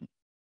depression.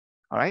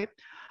 All right,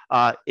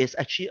 it's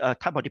actually a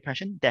type of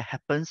depression that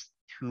happens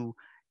to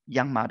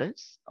young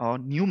mothers or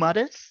new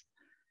mothers.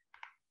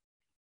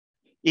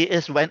 It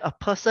is when a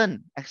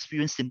person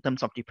experiences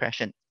symptoms of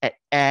depression at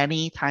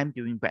any time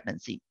during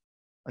pregnancy.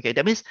 Okay,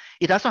 that means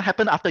it does not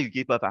happen after you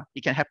give birth.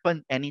 It can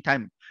happen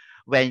anytime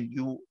when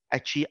you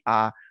actually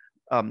are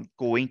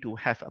going to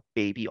have a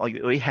baby or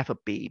you already have a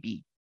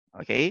baby.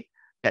 Okay,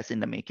 that's in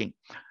the making.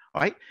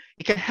 All right,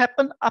 it can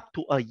happen up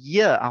to a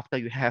year after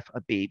you have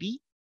a baby.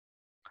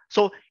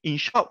 So in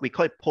short, we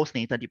call it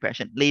postnatal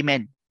depression.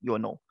 Layman, you'll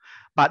know.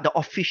 But the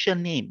official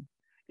name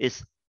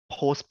is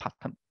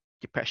postpartum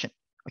depression.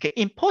 Okay,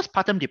 in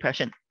postpartum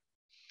depression,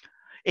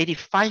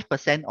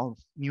 85% of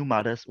new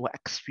mothers will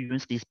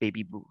experience this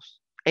baby blues.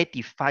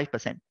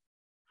 85%.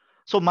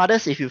 So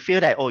mothers, if you feel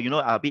that, I'm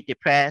a bit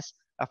depressed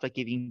after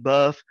giving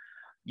birth,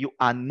 you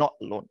are not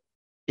alone.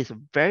 It's a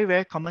very,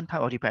 very common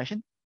type of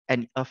depression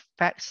and it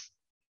affects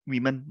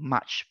women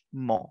much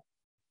more.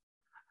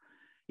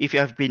 If you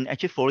have been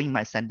actually following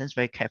my sentence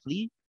very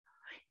carefully,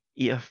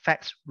 it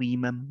affects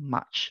women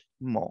much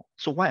more.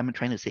 So what am I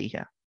trying to say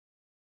here?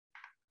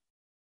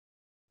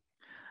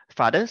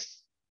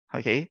 Fathers,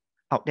 okay,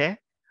 out there,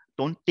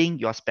 don't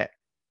think you're spared.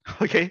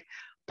 Okay,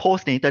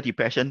 postnatal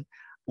depression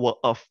will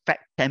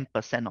affect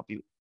 10% of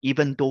you,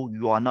 even though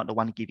you are not the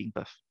one giving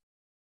birth.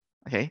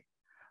 Okay,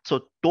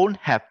 so don't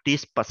have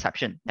this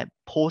perception that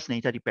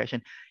postnatal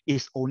depression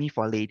is only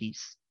for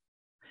ladies.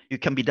 You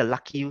can be the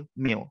lucky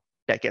male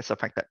that gets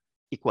affected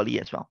equally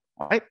as well.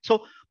 All right,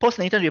 so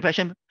postnatal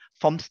depression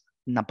forms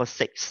number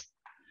 6.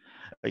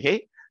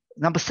 Okay,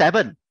 number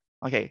 7.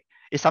 Okay,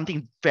 is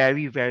something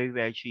very, very,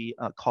 very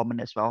common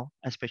as well,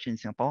 especially in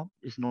Singapore.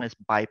 It's known as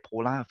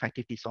bipolar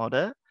affective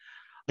disorder.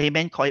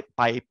 Laymen call it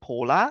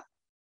bipolar.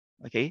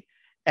 Okay,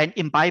 and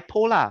in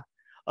bipolar,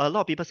 a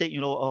lot of people say,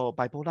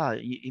 bipolar,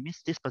 it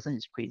means this person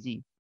is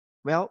crazy.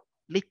 Well,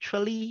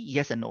 literally,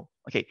 yes and no.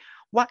 Okay,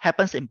 what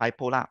happens in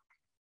bipolar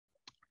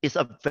is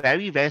a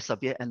very, very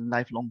severe and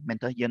lifelong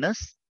mental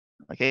illness.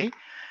 Okay,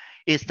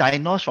 it's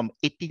diagnosed from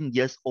 18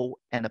 years old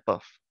and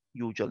above,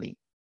 usually.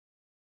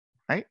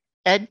 Right?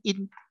 And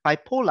in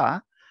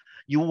bipolar,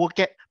 you will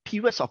get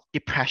periods of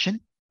depression.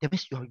 That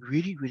means you're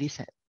really, really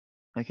sad.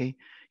 Okay,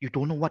 you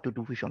don't know what to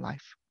do with your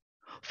life.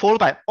 Followed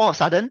by all of a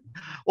sudden,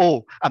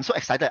 I'm so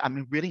excited.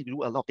 I'm willing to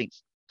do a lot of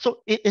things.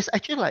 So it is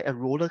actually like a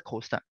roller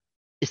coaster.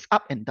 It's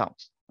up and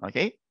downs,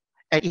 okay?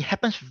 And it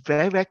happens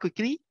very, very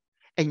quickly.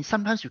 And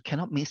sometimes you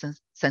cannot make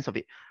sense of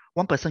it.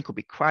 One person could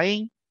be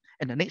crying,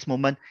 and the next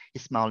moment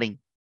he's smiling,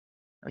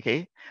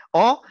 okay?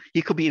 Or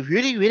he could be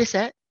really, really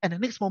sad, and the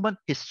next moment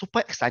he's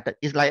super excited.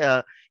 It's like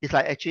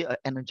actually an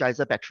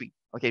energizer battery,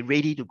 okay,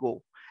 ready to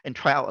go and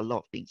try out a lot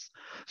of things.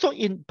 So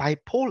in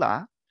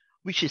bipolar,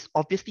 which is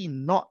obviously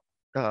not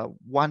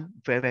one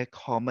very, very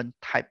common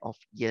type of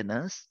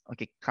illness,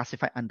 okay,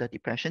 classified under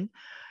depression,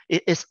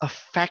 it is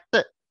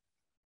affected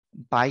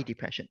by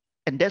depression.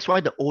 And that's why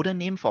the older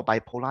name for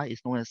bipolar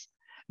is known as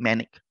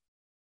manic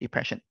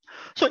depression.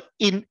 So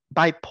in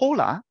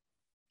bipolar,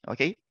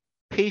 okay,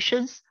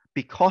 patients,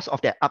 because of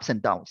their ups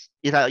and downs,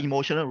 it's an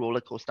emotional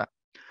roller coaster.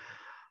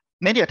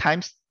 Many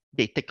times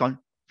they take on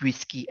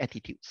risky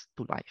attitudes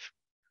to life,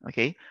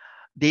 okay?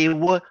 They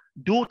will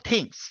do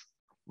things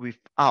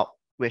without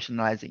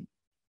rationalizing,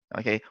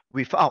 okay,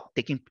 without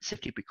taking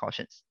safety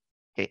precautions,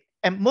 okay?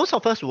 And most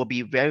of us will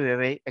be very,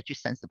 very actually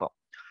sensible.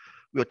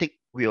 We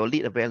will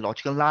lead a very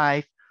logical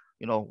life.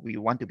 You know, we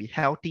want to be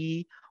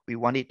healthy. We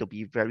want it to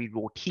be very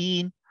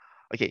routine.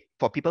 Okay,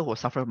 for people who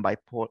suffer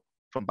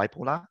from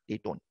bipolar, they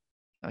don't.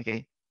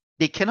 Okay,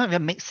 they cannot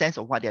even make sense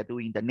of what they're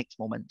doing the next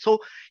moment. So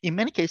in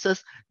many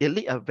cases, they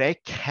lead a very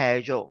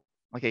casual,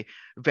 okay,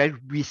 very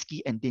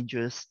risky and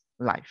dangerous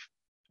life.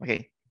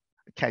 Okay,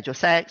 casual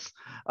sex.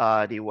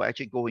 They will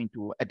actually go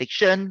into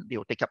addiction. They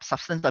will take up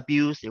substance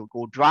abuse. They will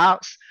go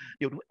drugs.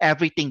 They will do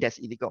everything that's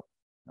illegal.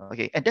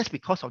 Okay, and that's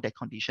because of their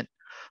condition.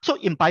 So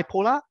in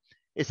bipolar,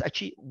 it's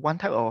actually one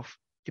type of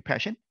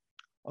depression.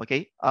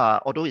 Okay,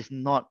 although it's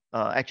not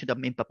actually the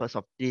main purpose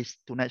of this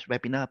tonight's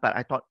webinar, but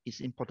I thought it's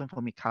important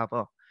for me to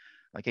cover.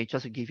 Okay,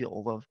 just to give you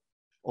an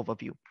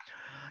overview.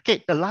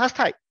 Okay, the last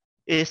type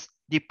is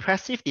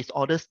depressive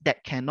disorders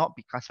that cannot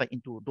be classified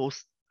into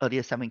those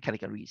earlier 7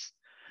 categories.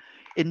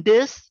 In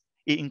this,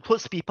 it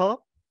includes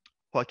people,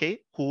 okay,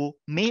 who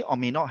may or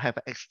may not have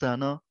an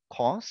external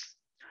cause,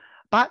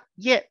 but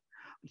yet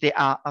they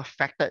are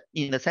affected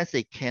in the sense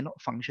they cannot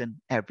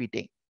function every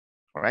day,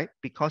 all right,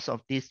 because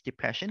of this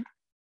depression.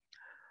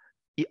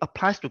 It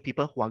applies to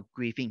people who are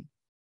grieving,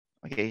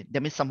 okay,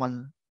 that means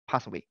someone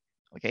passed away,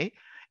 okay,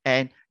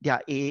 and they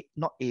are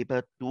not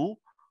able to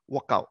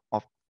walk out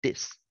of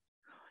this.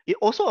 It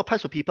also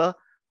applies to people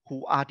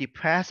who are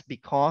depressed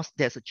because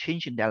there's a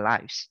change in their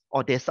lives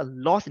or there's a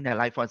loss in their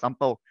life. For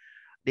example,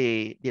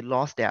 they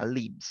lost their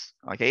limbs,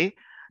 okay,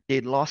 they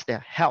lost their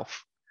health,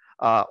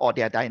 or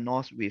they are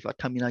diagnosed with a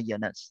terminal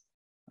illness,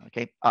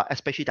 okay,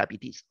 especially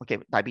diabetes. Okay,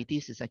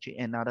 diabetes is actually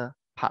another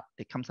part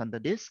that comes under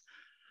this.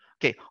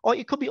 Okay, or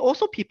it could be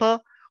also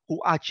people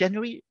who are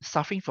generally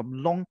suffering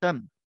from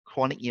long-term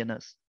chronic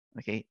illness,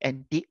 okay,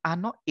 and they are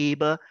not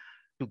able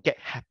to get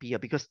happier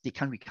because they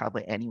can't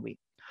recover anyway.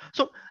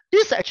 So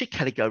this actually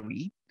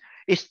category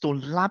is to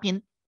lump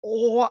in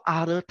all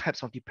other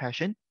types of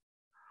depression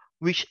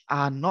which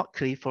are not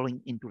clearly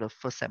falling into the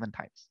first 7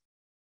 types.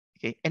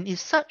 Okay, and in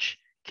such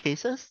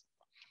cases,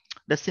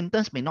 the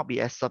symptoms may not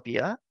be as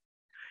severe.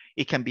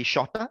 It can be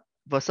shorter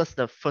versus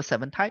the first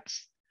 7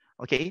 types,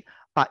 okay,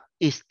 but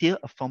it's still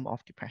a form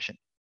of depression,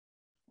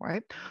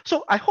 right?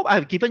 So I hope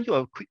I've given you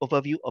a quick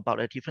overview about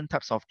the different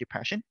types of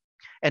depression.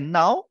 And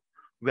now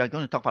we are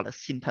going to talk about the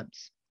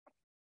symptoms.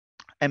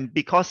 And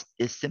because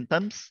it's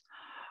symptoms,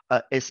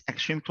 it's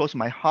extremely close to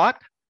my heart.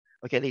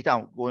 Okay, later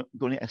I'm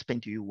going to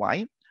explain to you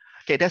why.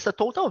 Okay, there's a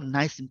total of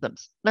 9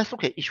 symptoms. Let's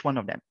look at each one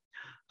of them.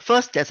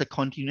 First, there's a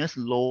continuous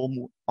low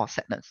mood or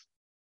sadness.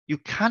 You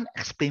can't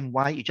explain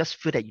why. You just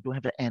feel that you don't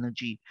have the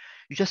energy.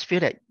 You just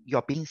feel that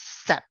you're being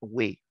set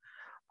away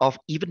of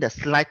even the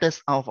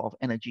slightest ounce of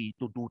energy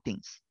to do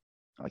things.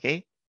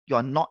 Okay,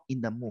 you're not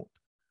in the mood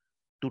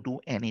to do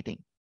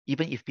anything,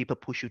 even if people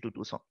push you to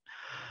do so.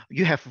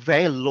 You have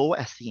very low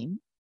esteem.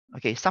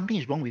 Okay, something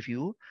is wrong with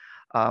you.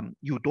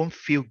 You don't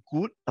feel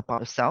good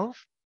about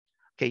yourself.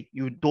 Okay,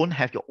 you don't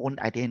have your own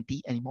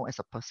identity anymore as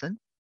a person.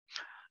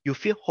 You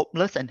feel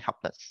hopeless and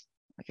helpless.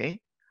 Okay,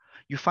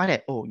 you find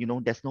that, oh, you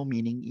know, there's no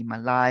meaning in my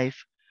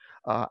life.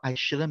 I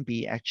shouldn't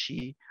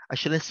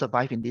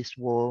survive in this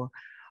world.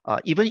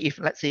 Even if,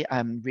 let's say,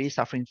 I'm really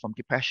suffering from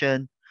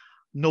depression,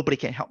 nobody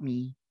can help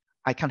me.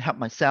 I can't help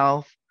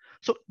myself.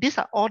 So these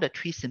are all the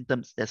 3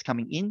 symptoms that's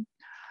coming in.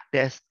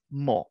 There's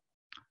more.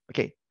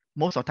 Okay,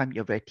 most of the time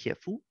you're very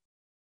tearful.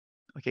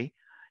 Okay,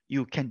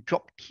 you can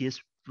drop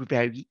tears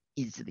very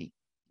easily.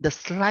 The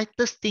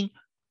slightest thing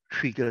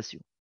triggers you.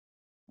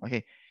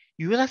 Okay,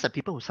 you realize that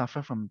people who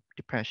suffer from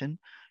depression,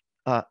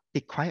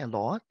 they cry a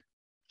lot.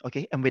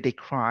 Okay, and when they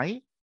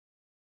cry,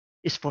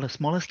 it's for the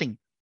smallest thing.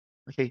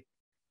 Okay,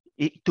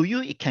 to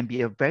you it can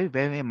be a very,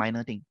 very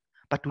minor thing,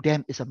 but to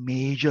them it's a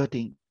major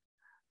thing.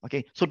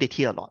 Okay, so they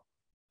tear a lot.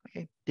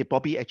 Okay, they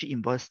probably actually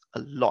invest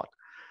a lot,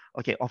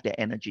 okay, of their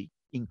energy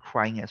in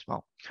crying as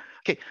well.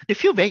 Okay, they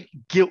feel very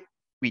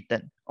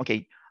guilt-ridden.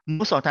 Okay,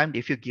 most of the time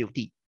they feel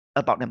guilty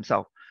about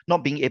themselves,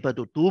 not being able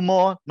to do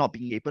more, not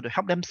being able to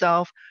help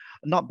themselves,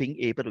 not being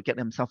able to get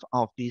themselves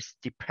out of these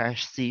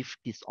depressive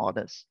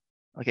disorders.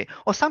 Okay,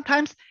 or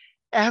sometimes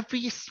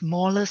every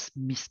smallest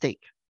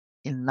mistake,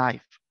 in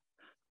life,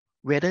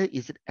 whether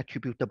is it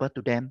attributable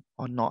to them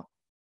or not,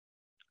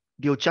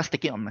 they'll just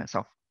take it on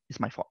themselves. It's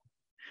my fault.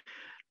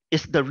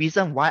 It's the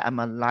reason why I'm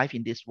alive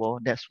in this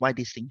world. That's why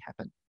this thing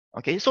happened.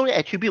 Okay, so they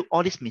attribute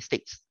all these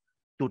mistakes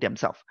to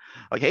themselves.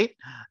 Okay,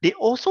 they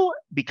also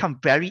become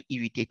very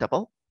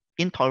irritatable,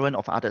 intolerant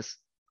of others.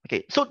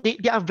 Okay, so they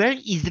are very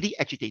easily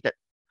agitated.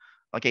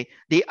 Okay,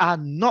 they are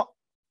not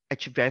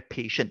actually very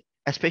patient,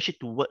 especially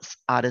towards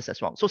others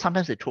as well. So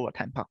sometimes they throw a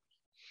temper.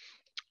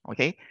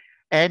 Okay,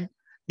 and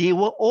they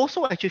will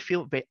also actually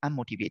feel very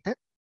unmotivated,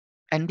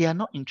 and they are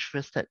not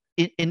interested.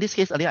 In this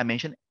case, earlier I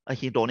mentioned a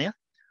hedonia.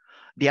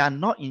 They are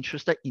not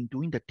interested in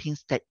doing the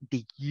things that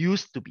they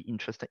used to be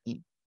interested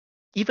in,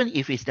 even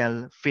if it's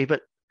their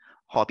favorite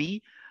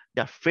hobby,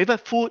 their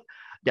favorite food,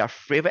 their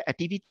favorite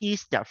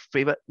activities, their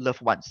favorite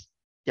loved ones.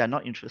 They are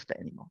not interested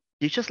anymore.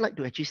 They just like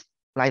to actually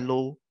lie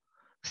low,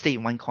 stay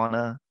in one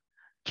corner,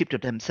 keep to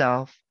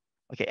themselves.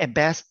 Okay, at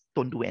best,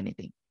 don't do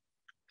anything,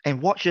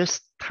 and watch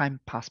just time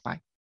pass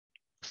by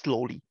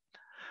slowly.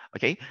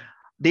 Okay,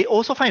 they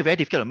also find it very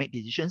difficult to make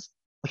decisions.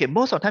 Okay,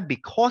 most of the time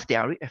because they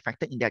are already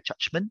affected in their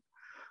judgment.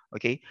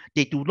 Okay,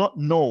 they do not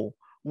know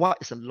what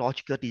is a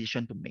logical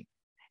decision to make,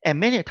 and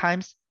many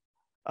times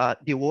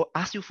they will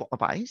ask you for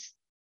advice.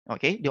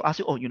 Okay, they'll ask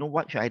you, oh,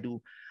 what should I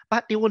do?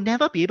 But they will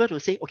never be able to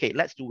say, okay,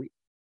 let's do it.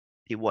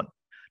 They won't.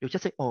 They'll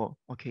just say, oh,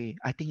 okay,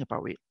 I think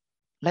about it.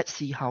 Let's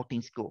see how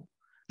things go.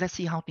 Let's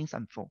see how things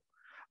unfold.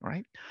 All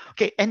right.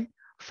 Okay, and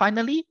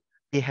finally,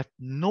 they have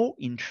no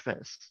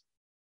interest,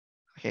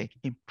 okay,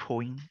 in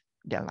improving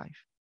their life.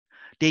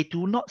 They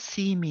do not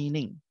see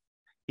meaning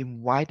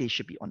in why they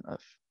should be on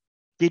earth.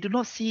 They do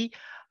not see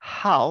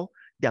how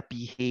their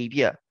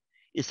behavior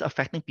is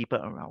affecting people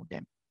around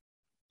them.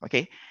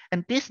 Okay,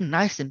 and these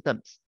 9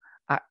 symptoms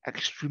are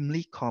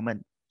extremely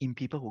common in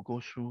people who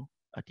go through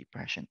a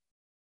depression.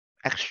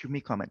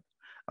 Extremely common.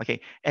 Okay,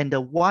 and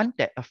the one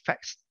that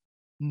affects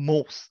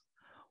most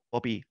will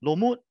be low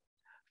mood,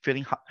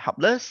 feeling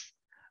helpless,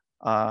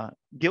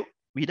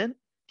 guilt-ridden,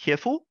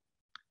 tearful,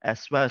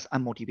 as well as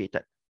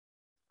unmotivated.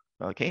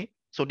 Okay,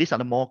 so these are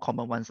the more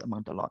common ones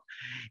among the lot.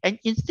 And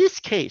in this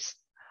case,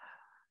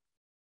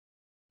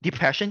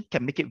 depression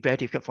can make it very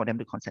difficult for them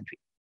to concentrate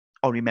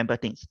or remember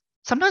things.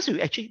 Sometimes you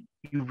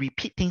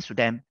repeat things to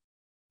them,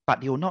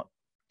 but they will not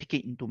take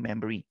it into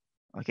memory.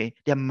 Okay,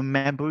 their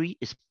memory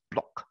is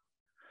blocked.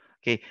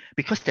 Okay,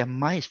 because their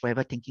mind is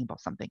forever thinking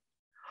about something,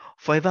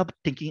 forever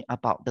thinking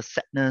about the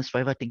sadness,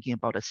 forever thinking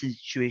about the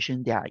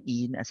situation they are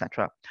in,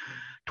 etc.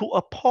 To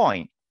a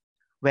point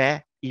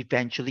where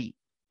eventually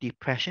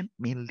depression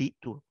may lead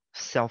to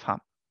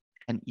self-harm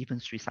and even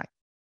suicide.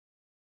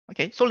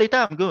 Okay, so later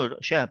I'm going to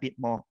share a bit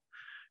more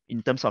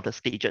in terms of the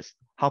stages,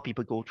 how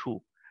people go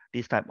through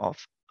this type of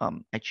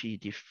actually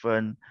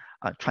different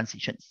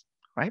transitions,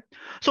 right?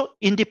 So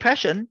in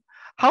depression,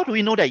 how do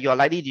we know that you are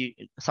likely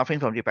to suffering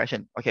from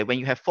depression? Okay, when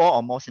you have 4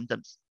 or more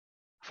symptoms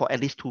for at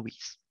least 2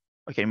 weeks.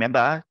 Okay,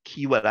 remember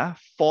keyword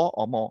 4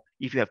 or more.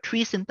 If you have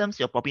 3 symptoms,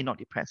 you're probably not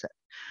depressed.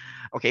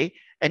 Okay,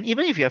 and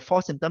even if you have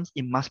 4 symptoms,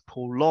 it must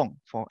prolong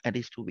for at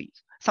least 2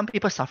 weeks. Some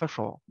people suffer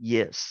for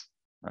years.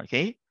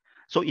 Okay,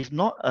 so it's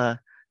not a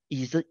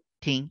easy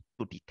thing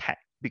to detect,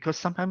 because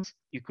sometimes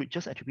you could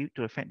just attribute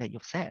to the fact that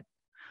you're sad.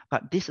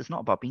 But this is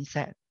not about being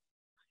sad.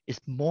 It's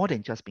more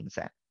than just being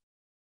sad,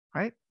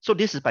 right? So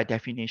this is by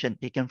definition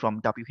taken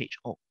from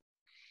WHO.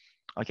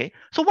 Okay,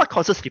 so what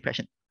causes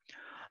depression?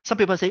 Some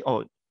people say,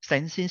 oh,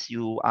 since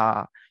you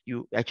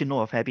actually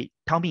know of habit,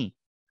 tell me,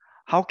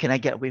 how can I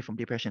get away from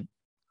depression?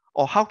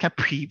 Or how can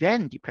I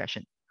prevent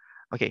depression?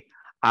 Okay,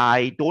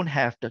 I don't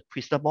have the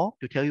crystal ball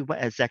to tell you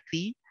what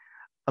exactly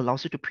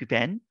allows you to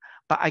prevent,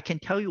 but I can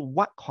tell you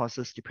what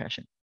causes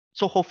depression.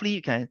 So hopefully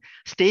you can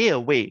stay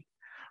away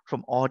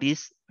from all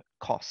these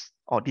causes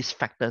or these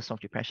factors of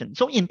depression.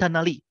 So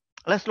internally,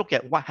 let's look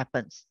at what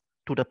happens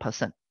to the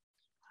person.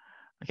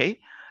 Okay,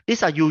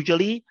 these are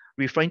usually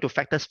referring to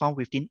factors found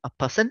within a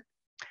person,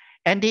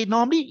 and they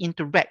normally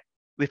interact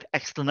with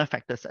external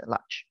factors at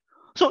large.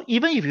 So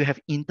even if you have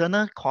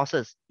internal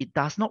causes, it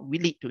does not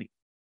lead to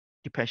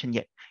depression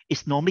yet.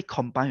 It's normally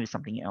combined with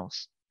something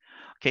else.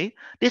 Okay,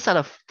 these are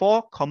the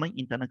 4 common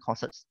internal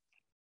causes.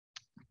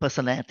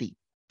 Personality.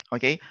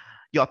 Okay,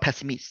 you're a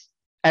pessimist.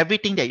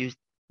 Everything that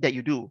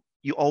you do,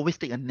 you always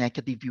take a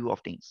negative view of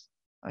things.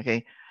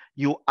 Okay,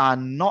 you are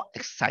not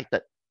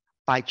excited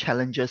by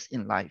challenges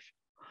in life.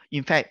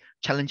 In fact,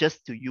 challenges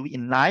to you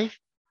in life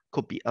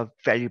could be a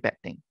very bad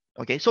thing.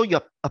 Okay, so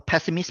you're a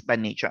pessimist by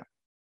nature,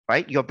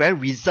 right? You're very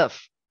reserved.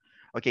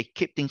 Okay,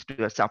 keep things to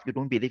yourself. You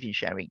don't believe in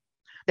sharing.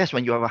 That's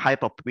when you have a high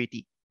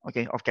probability,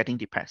 okay, of getting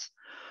depressed.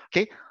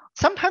 Okay,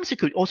 sometimes it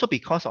could also be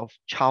because of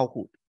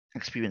childhood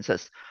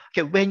experiences.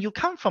 Okay, when you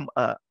come from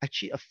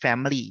actually a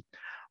family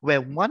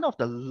where one of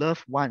the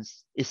loved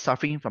ones is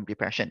suffering from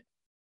depression,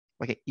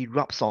 okay, it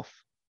rubs off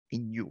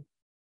in you.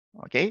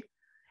 Okay,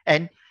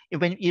 and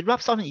when it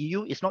rubs off in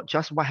you, it's not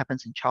just what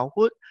happens in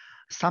childhood.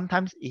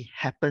 Sometimes it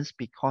happens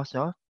because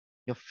of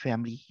your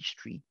family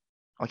history.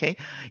 Okay,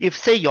 if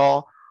say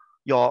your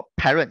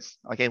parents,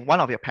 okay, one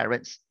of your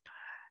parents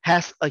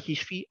has a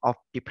history of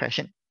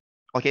depression,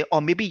 okay,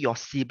 or maybe your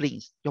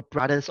siblings, your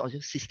brothers or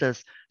your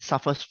sisters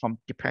suffers from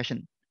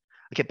depression,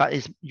 okay, but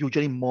it's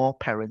usually more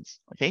parents,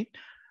 okay.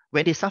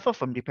 When they suffer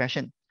from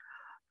depression,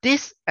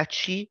 this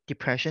actually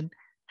depression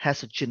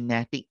has a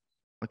genetic,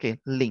 okay,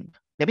 link.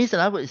 That means in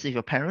other words, if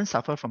your parents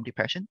suffer from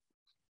depression,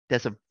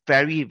 there's a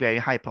very, very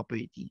high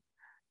probability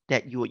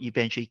that you will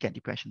eventually get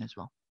depression as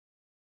well.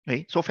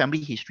 Okay, so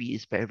family history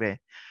is very, very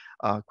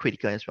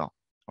critical as well.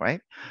 All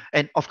right,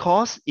 and of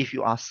course, if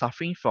you are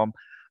suffering from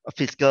a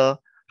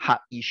physical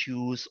heart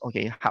issues,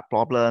 okay, heart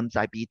problems,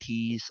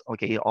 diabetes,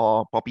 okay,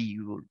 or probably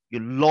you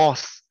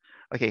lost,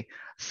 okay,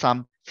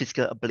 some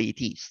physical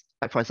abilities,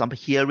 like for example,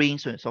 hearing,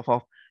 so on and so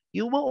forth,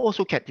 you will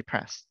also get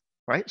depressed,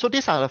 right? So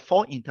these are the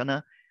 4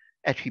 internal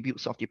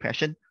attributes of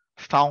depression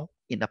found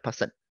in a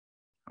person.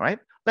 All right,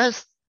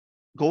 let's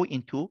go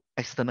into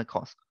external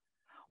cause.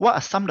 What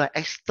are some of the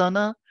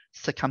external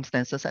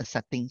circumstances and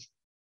settings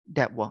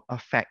that will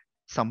affect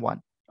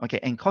someone, okay,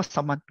 and cause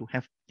someone to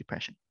have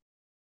depression,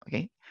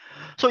 okay?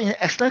 So in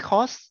external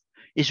cause,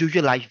 it's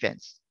usually life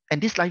events, and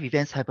these life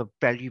events have a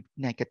very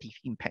negative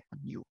impact on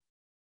you,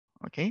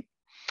 okay?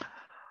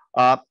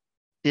 Uh,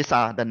 these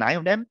are the 9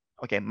 of them.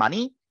 Okay,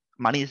 money.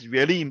 Money is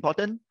really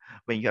important.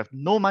 When you have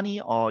no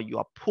money or you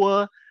are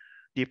poor,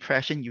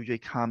 depression usually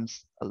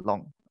comes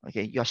along.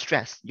 Okay, you're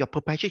stressed. You're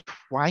perpetually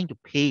trying to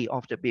pay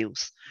off the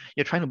bills.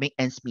 You're trying to make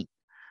ends meet.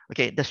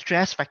 Okay, the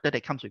stress factor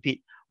that comes with it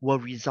will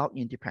result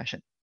in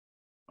depression.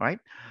 All right,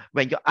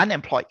 when you're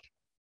unemployed,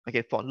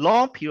 okay, for a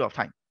long period of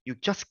time, you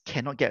just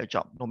cannot get a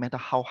job no matter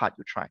how hard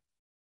you try.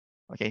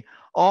 Okay,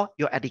 or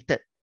you're addicted.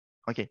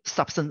 Okay,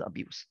 substance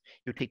abuse.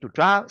 You take to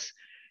drugs.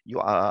 You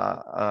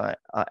are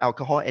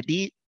alcohol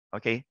addict.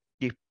 Okay,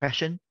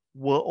 depression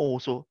will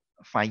also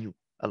find you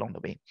along the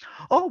way.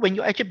 Or when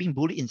you're actually being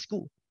bullied in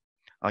school,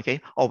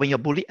 okay, or when you're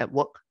bullied at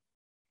work,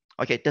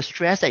 okay, the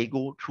stress that you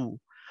go through,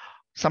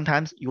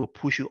 sometimes it will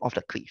push you off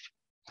the cliff.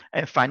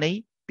 And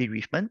finally,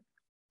 bereavement.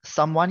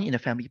 Someone in the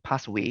family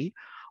passed away,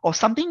 or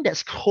something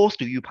that's close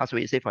to you passed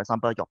away. Say, for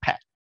example, your pet.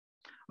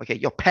 Okay,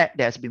 your pet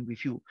that has been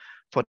with you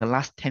for the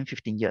last 10,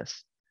 15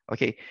 years.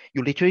 Okay,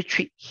 you literally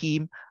treat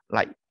him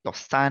like your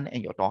son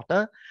and your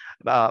daughter.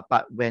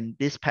 But when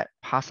this pet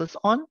passes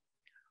on,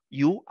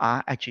 you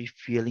are actually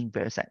feeling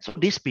very sad. So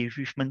this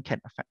bereavement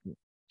can affect you.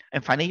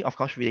 And finally, of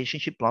course,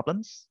 relationship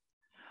problems.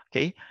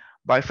 Okay,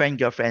 boyfriend,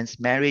 girlfriends,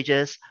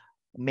 marriages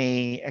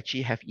may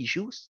actually have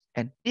issues,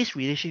 and these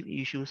relationship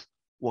issues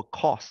will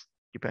cause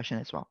depression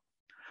as well.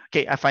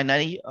 Okay, and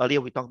finally,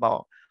 earlier we talked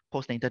about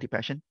postnatal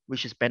depression,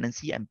 which is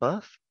pregnancy and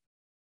birth.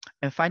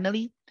 And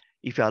finally,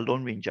 if you're a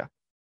lone ranger,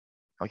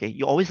 okay,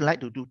 you always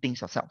like to do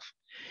things yourself.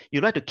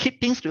 You like to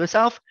keep things to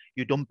yourself.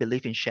 You don't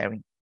believe in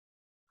sharing.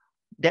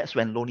 That's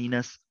when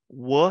loneliness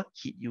will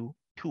hit you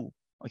too.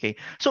 Okay,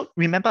 so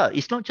remember,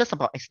 it's not just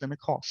about external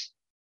cause.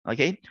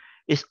 Okay,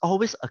 it's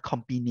always a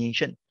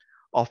combination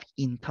of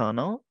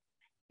internal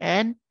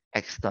and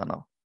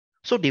external.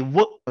 So they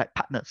work like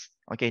partners.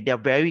 Okay, they're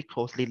very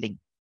closely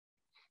linked.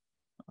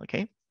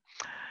 Okay,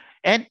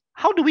 and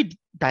how do we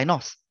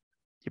diagnose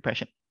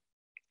depression?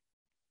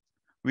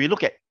 We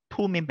look at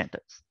 2 main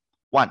methods.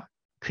 One,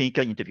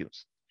 clinical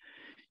interviews.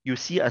 You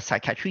see a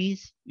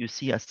psychiatrist, you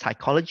see a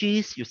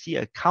psychologist, you see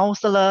a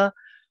counselor.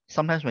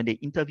 Sometimes when they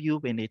interview,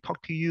 when they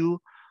talk to you,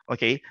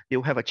 okay,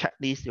 they'll have a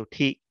checklist, they'll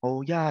take,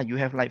 oh yeah, you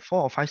have like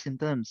 4 or 5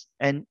 symptoms.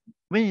 And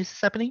when is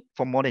this happening?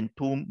 For more than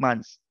 2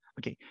 months.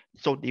 Okay,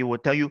 so they will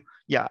tell you,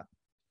 yeah,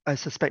 I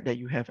suspect that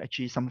you have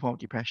actually some form of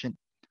depression.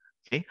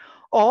 Okay,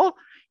 or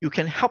you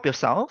can help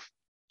yourself.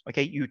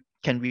 Okay, you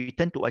can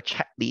return to a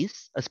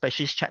checklist, a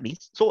specialist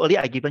checklist. So earlier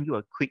I given you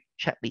a quick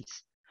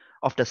checklist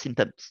of the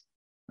symptoms.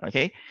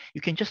 Okay,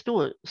 you can just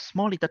do a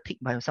small little tick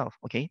by yourself.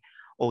 Okay,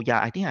 oh yeah,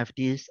 I think I have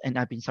this and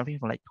I've been suffering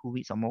for like 2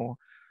 weeks or more.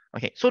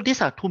 Okay, so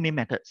these are 2 main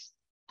methods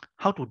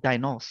how to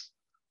diagnose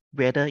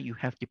whether you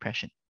have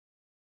depression.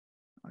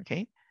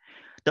 Okay,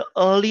 the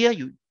earlier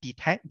you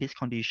detect this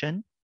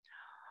condition,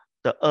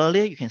 the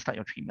earlier you can start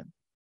your treatment.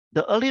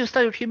 The earlier you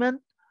start your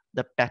treatment,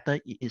 the better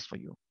it is for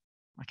you.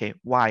 Okay,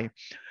 why?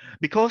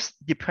 Because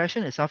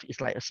depression itself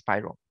is like a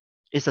spiral.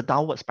 It's a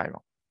downward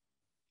spiral.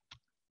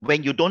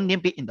 When you don't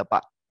nip it in the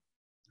bud,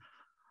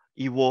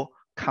 it will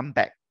come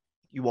back.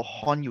 It will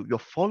haunt you. It will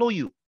follow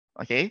you.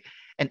 Okay,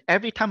 and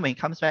every time when it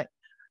comes back,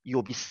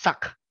 you'll be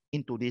sucked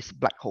into this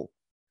black hole.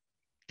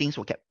 Things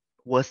will get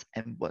worse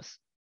and worse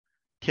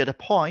till the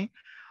point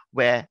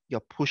where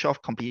you're pushed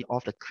off completely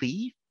off the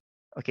cliff.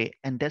 Okay,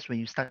 and that's when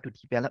you start to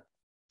develop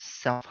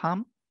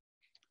self-harm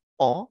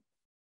or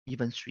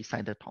even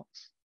suicidal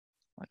thoughts.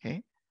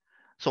 Okay,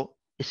 so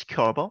it's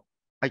curable.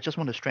 I just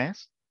want to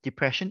stress,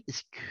 depression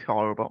is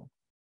curable.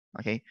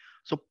 Okay,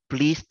 so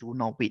please do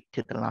not wait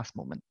till the last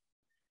moment.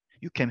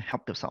 You can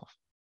help yourself.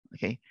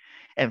 Okay,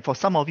 and for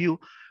some of you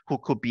who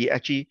could be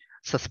actually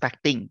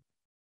suspecting,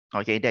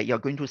 okay, that you're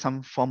going through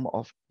some form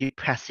of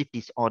depressive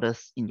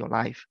disorders in your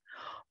life,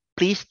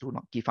 please do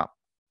not give up.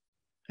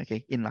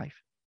 Okay, in life.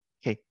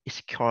 Okay,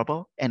 it's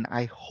curable, and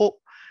I hope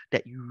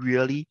that you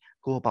really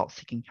go about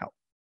seeking help.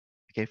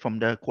 Okay, from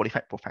the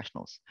qualified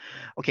professionals.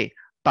 Okay,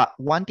 but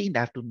one thing that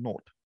I have to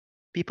note,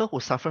 people who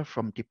suffer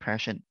from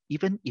depression,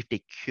 even if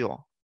they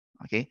cure,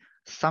 okay,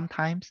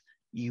 sometimes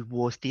you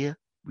will still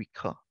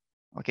recur.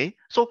 Okay,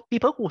 so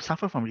people who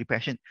suffer from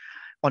depression,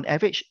 on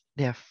average,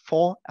 they have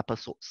 4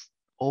 episodes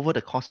over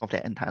the course of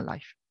their entire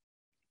life.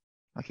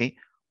 Okay,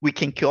 we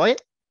can cure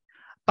it,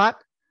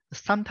 but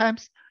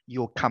sometimes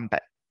you'll come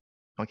back,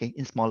 okay,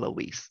 in smaller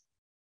ways.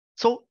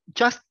 So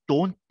just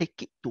don't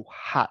take it too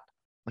hard,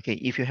 okay,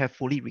 if you have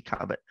fully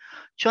recovered.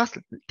 Just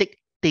take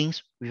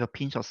things with a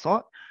pinch of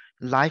salt.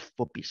 Life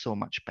will be so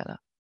much better,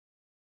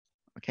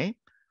 okay?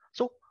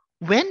 So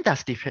when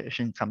does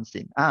depression comes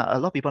in? A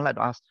lot of people like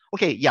to ask,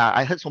 okay, yeah,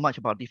 I heard so much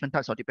about different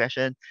types of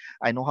depression.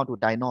 I know how to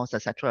diagnose,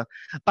 etc.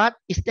 But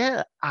is there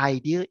an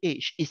ideal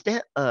age? Is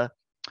there a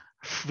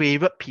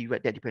favorite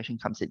period that depression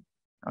comes in?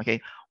 Okay,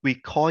 we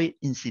call it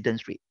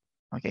incidence rate.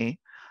 Okay,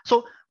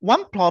 so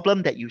one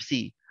problem that you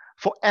see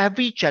for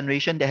every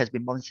generation that has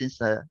been born since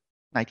the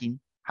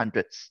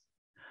 1900s,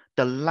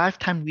 the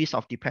lifetime risk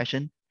of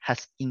depression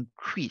has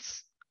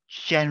increased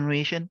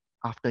generation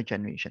after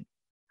generation.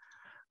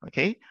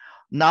 Okay,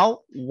 now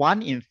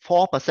 1 in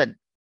 4%,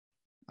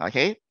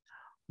 okay,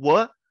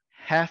 will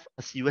have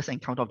a serious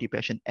encounter of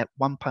depression at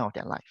one point of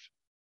their life.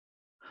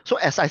 So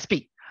as I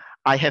speak,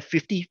 I have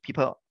 50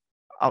 people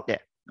out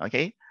there,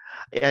 okay?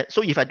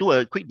 So if I do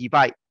a quick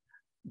divide,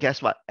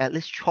 guess what? At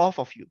least 12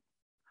 of you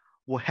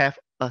will have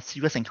a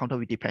serious encounter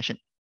with depression,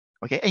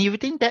 okay? And if you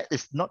think that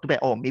is not too bad,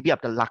 oh, maybe I'm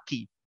the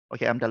lucky,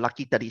 okay, I'm the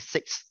lucky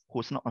 36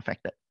 who's not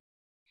affected.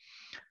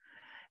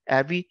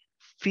 Every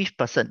 5th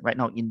person right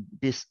now in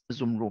this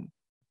Zoom room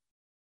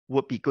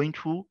would be going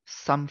through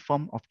some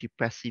form of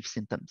depressive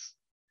symptoms.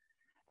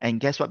 And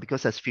guess what?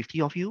 Because there's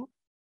 50 of you,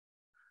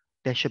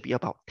 there should be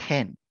about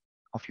 10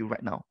 of you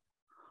right now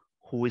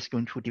who is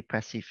going through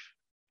depressive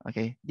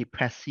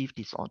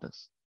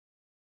disorders.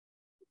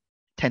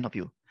 10 of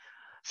you.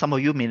 Some of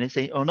you may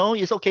say, oh no,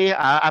 it's okay.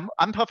 I'm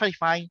perfectly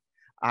fine.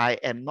 I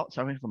am not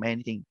suffering from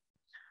anything.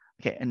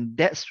 Okay, and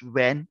that's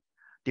when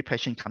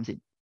depression comes in.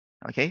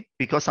 Okay,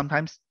 because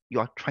sometimes you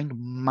are trying to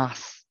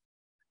mask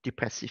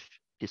depressive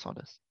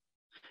disorders.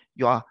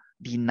 You are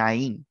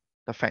denying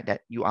the fact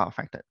that you are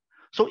affected.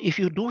 So if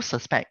you do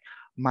suspect,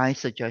 my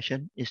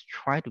suggestion is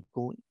try to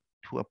go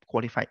to a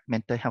qualified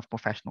mental health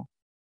professional.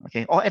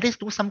 Okay, or at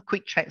least do some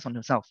quick checks on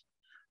yourself.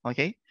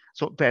 Okay,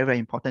 so very, very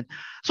important.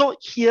 So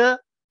here,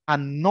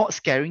 I'm not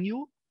scaring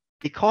you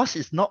because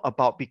it's not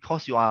about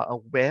because you are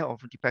aware of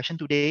depression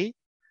today,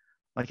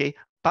 okay,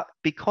 but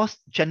because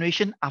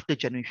generation after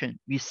generation,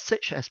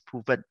 research has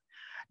proven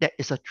that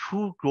it's a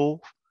true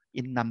growth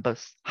in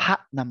numbers, hard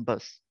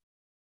numbers.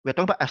 We're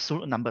talking about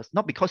absolute numbers,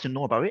 not because you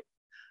know about it,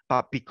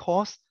 but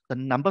because the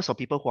numbers of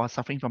people who are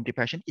suffering from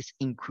depression is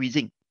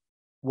increasing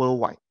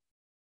worldwide.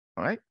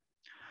 All right.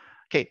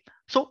 Okay.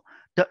 So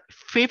the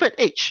favorite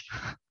age,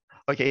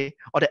 okay,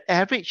 or the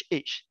average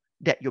age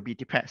that you'll be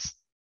depressed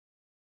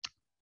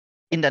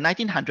in the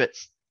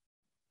 1900s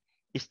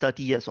is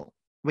 30 years old.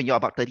 When you're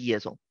about 30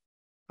 years old,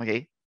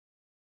 okay,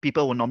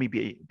 people will normally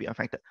be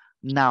affected.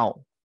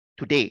 Now,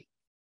 today,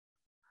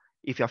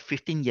 if you're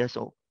 15 years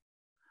old,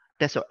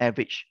 that's your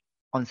average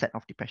onset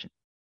of depression.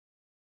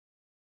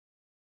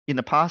 In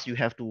the past, you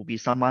have to be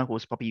someone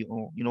who's probably,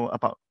 you know,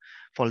 about,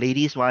 for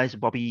ladies wise,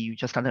 probably you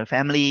just started a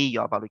family,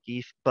 you're about to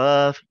give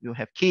birth, you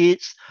have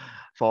kids.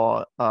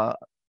 For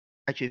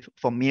actually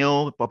for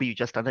male, probably you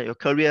just started your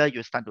career,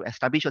 you start to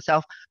establish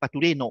yourself. But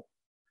today, no.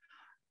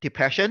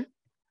 Depression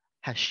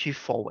has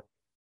shifted forward.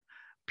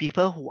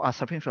 People who are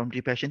suffering from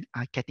depression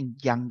are getting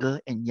younger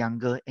and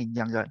younger and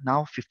younger.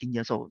 Now 15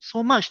 years old.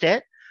 So much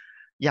that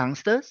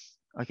youngsters,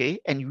 okay,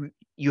 and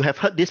you have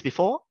heard this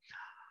before,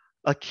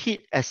 a kid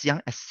as young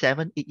as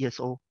 7, 8 years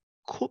old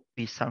could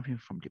be suffering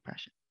from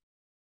depression.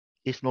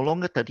 It's no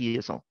longer 30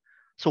 years old.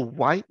 So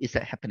why is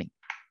that happening?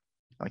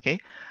 Okay,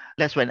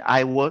 that's when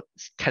I will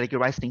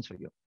categorize things for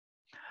you.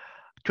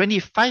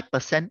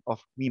 25%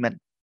 of women,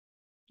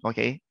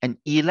 okay, and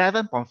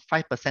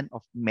 11.5%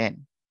 of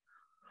men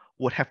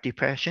would have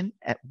depression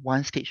at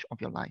one stage of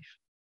your life.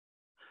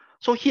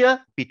 So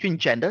here, between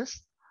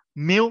genders,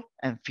 male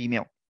and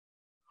female,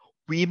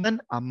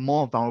 women are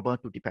more vulnerable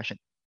to depression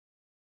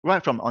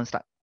right from the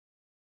onset.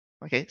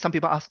 Okay, some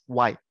people ask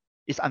why.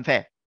 It's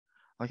unfair.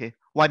 Okay,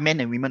 why men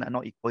and women are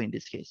not equal in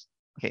this case?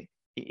 Okay,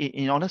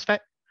 in honest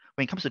fact,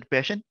 when it comes to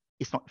depression,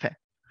 it's not fair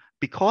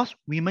because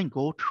women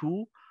go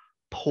through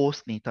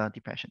postnatal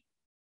depression.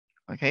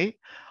 Okay,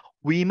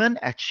 women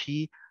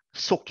actually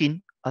soak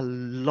in a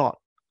lot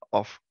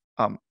of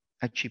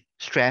actually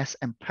stress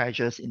and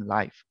pressures in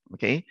life.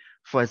 Okay,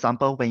 for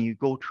example, when you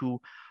go through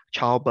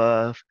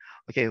childbirth,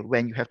 okay,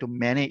 when you have to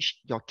manage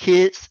your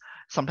kids,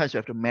 sometimes you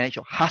have to manage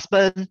your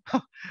husband,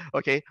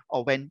 okay,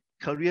 or when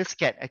careers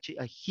get actually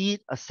a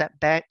hit, a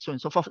setback, so on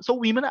and so forth. So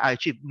women are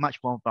actually much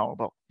more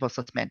vulnerable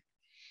versus men.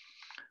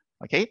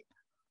 Okay,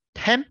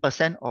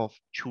 10% of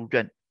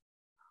children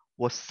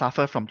will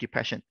suffer from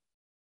depression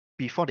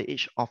before the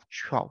age of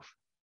 12.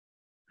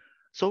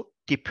 So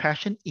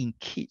depression in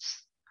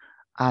kids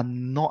are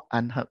not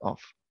unheard of.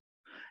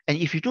 And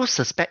if you do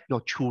suspect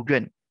your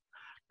children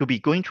to be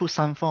going through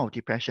some form of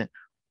depression,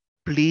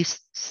 please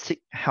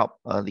seek help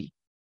early.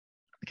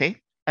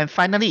 Okay. And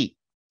finally,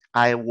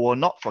 I will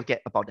not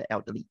forget about the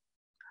elderly.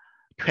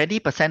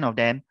 20% of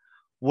them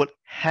would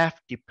have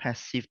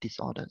depressive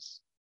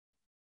disorders.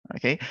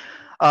 Okay.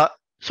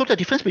 So the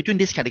difference between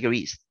these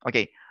categories,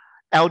 okay,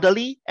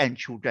 elderly and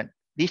children,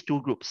 these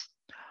two groups,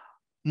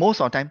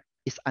 most of the time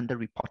is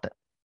underreported.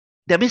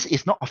 That means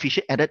it's not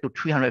officially added to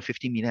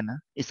 350 million.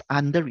 It's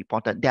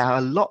underreported. There are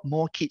a lot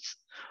more kids,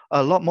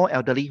 a lot more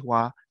elderly who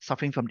are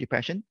suffering from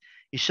depression.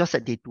 It's just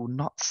that they do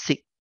not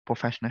seek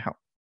professional help.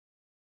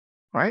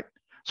 Right?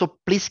 So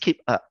please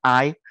keep an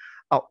eye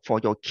out for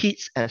your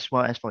kids as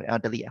well as for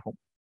elderly at home.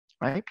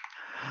 Right?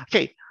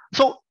 Okay.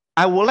 So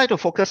I would like to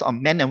focus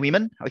on men and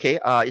women. Okay.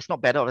 It's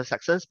not better or the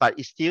sexes, but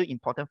it's still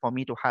important for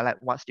me to highlight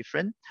what's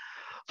different.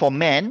 For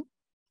men,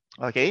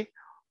 okay,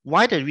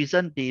 why the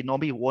reason they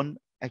normally won't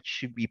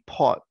actually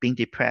report being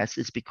depressed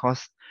is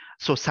because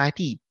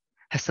society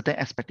has certain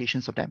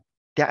expectations of them.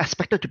 They are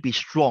expected to be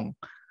strong,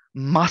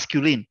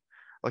 masculine.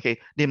 Okay,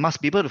 they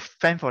must be able to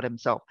fend for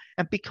themselves.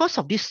 And because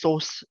of this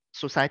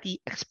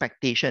society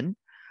expectation,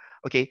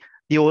 okay,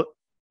 they will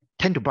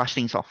tend to brush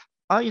things off.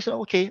 You say,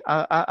 okay,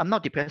 I'm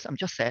not depressed, I'm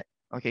just sad.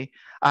 Okay,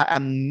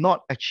 I'm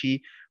not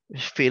actually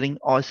facing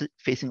all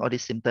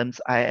these symptoms.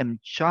 I am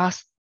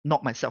just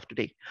not myself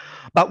today.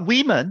 But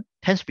women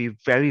tends to be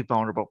very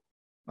vulnerable,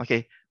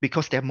 okay,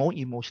 because they're more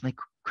emotional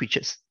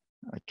creatures.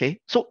 Okay,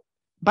 so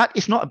but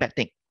it's not a bad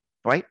thing,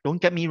 right?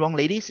 Don't get me wrong,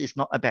 ladies, it's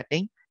not a bad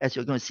thing, as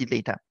you're going to see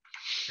later.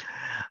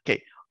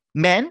 Okay,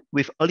 men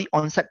with early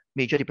onset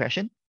major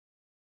depression,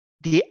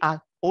 they are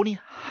only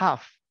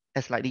half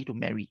as likely to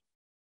marry.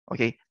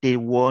 Okay, they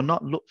will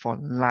not look for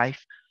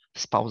life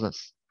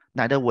spouses,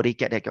 neither will they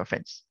get their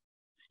girlfriends.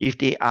 If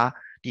they are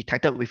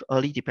detected with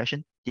early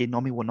depression, they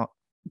normally will not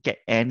get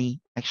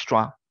any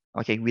extra,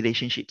 okay,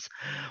 relationships.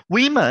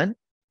 Women,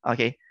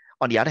 okay,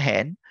 on the other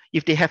hand,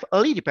 if they have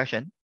early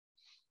depression,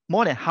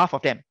 more than half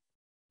of them,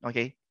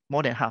 okay,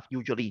 more than half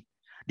usually,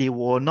 they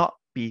will not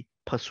be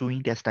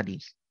pursuing their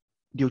studies.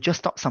 They'll just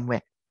stop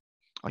somewhere,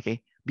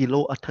 okay,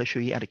 below a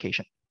tertiary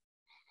education.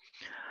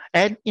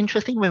 And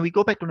interesting, when we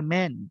go back to the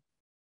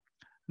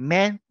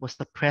men will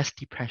suppress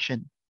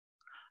depression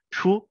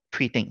through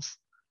three things: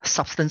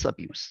 substance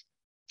abuse.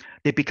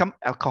 They become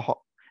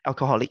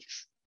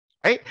alcoholics,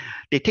 right?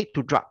 They take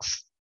to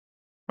drugs,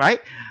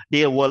 right?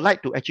 They will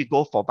like to actually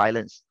go for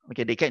violence.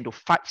 Okay, they get into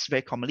fights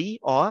very commonly,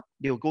 or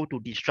they will go to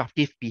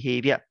disruptive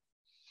behavior.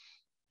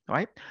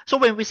 Right? So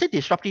when we say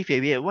disruptive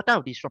behavior, what type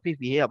of disruptive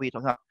behavior are we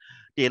talking about?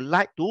 They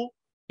like to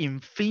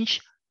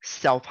infringe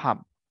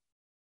self-harm.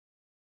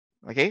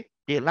 Okay,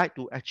 they like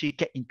to actually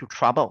get into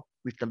trouble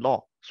with the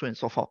law, so on and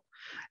so forth.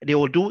 They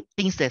will do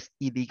things that's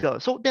illegal.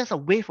 So there's a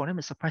way for them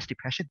to suppress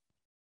depression.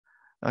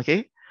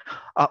 Okay,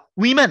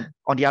 women,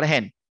 on the other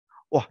hand,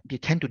 they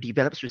tend to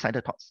develop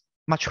suicidal thoughts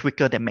much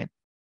quicker than men.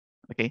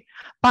 Okay,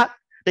 but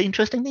the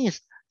interesting thing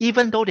is,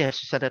 even though they have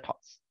suicidal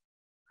thoughts,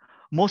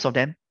 most of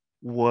them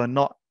will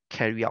not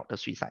carry out the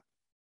suicide.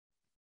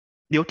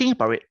 They'll think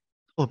about it.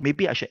 Oh,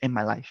 maybe I should end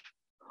my life.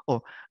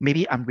 Or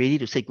maybe I'm ready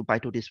to say goodbye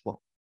to this world.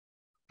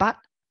 But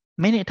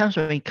many times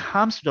when it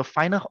comes to the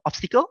final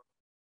obstacle,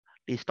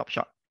 they stop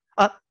short.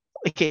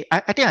 Okay, I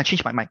think I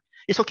changed my mind.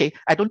 It's okay.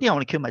 I don't think I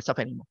want to kill myself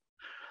anymore.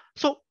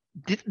 So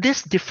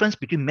this difference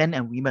between men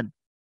and women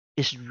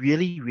is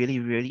really, really,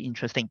 really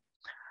interesting.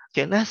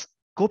 Okay, let's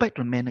go back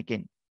to men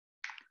again.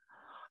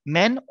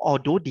 Men,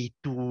 although they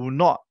do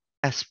not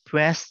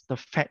express the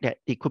fact that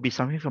they could be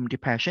suffering from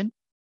depression,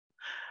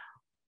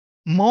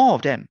 more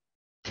of them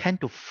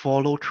tend to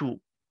follow through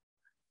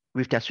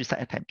with their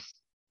suicide attempts,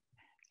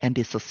 and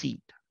they succeed.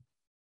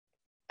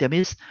 That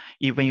means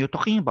when you're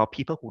talking about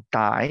people who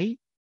die,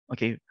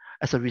 okay,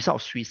 as a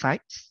result of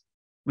suicides,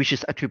 which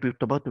is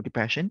attributable to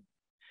depression,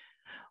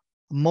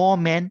 more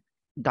men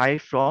die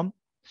from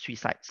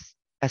suicides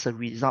as a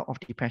result of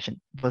depression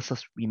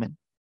versus women.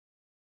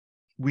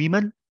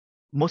 Women,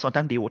 most of the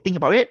time, they will think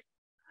about it,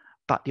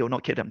 but they will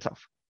not kill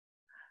themselves.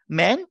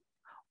 Men,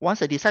 once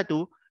they decide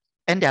to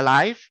end their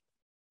life,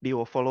 they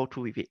will follow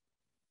through with it.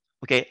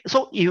 Okay,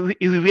 so if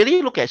we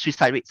really look at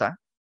suicide rates,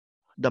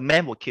 the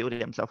men will kill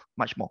themselves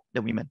much more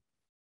than women.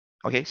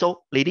 Okay,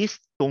 so ladies,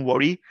 don't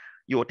worry.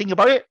 You will think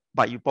about it,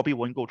 but you probably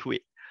won't go through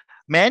it.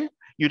 Men,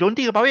 you don't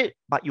think about it,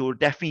 but you will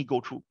definitely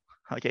go through,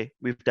 okay,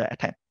 with the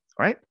attempt.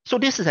 All right. So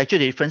this is actually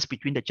the difference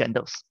between the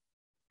genders.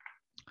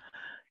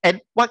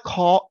 And what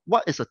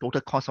is the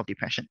total cost of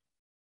depression?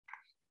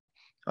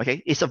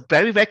 Okay, it's a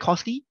very, very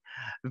costly,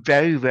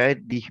 very, very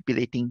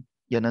debilitating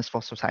illness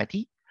for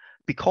society,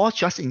 because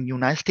just in the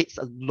United States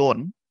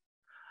alone,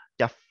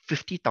 there are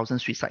 50,000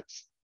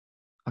 suicides,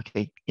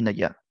 okay, in a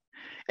year.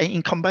 And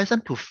in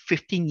comparison to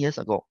 15 years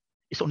ago,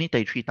 it's only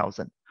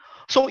 33,000.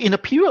 So in a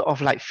period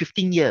of like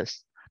 15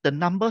 years, the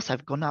numbers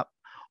have gone up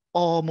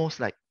almost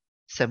like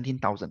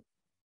 17,000.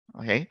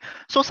 Okay,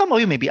 so some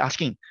of you may be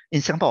asking,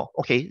 in Singapore,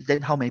 okay,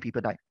 then how many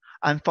people die?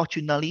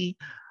 Unfortunately,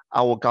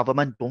 our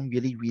government don't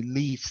really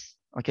release,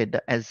 okay,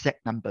 the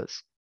exact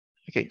numbers.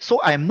 Okay, so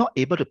I am not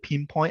able to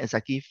pinpoint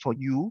exactly for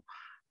you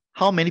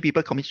how many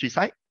people commit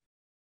suicide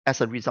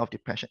as a result of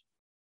depression.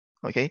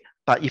 Okay,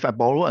 but if I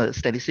borrow a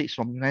statistics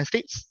from the United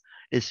States,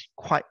 it's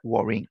quite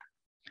worrying.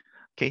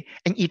 Okay,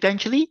 and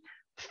eventually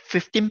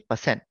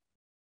 15%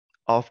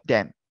 of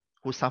them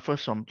who suffer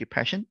from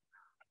depression,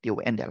 they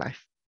will end their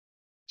life.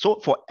 So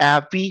for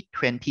every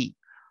 20,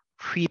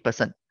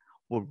 3%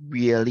 will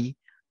really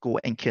go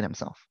and kill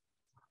themselves.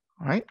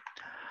 All right.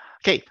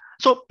 Okay.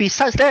 So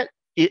besides that,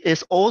 it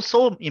is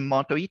also in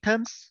monetary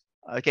terms.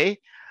 Okay,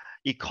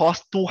 it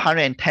costs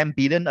 210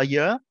 billion a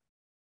year.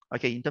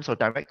 Okay, in terms of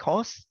direct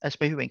costs,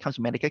 especially when it comes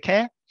to medical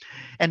care.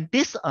 And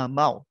this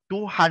amount,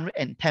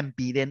 210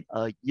 billion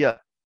a year,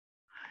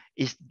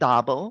 is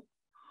double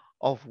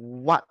of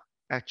what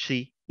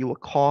actually it will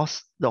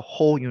cost the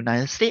whole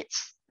United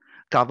States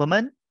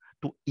government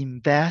to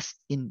invest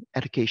in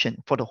education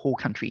for the whole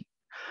country.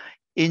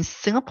 In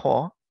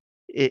Singapore,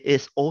 it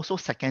is also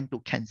second to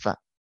cancer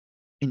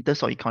in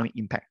terms of economic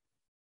impact,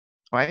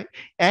 right?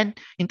 And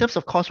in terms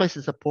of cost-wise,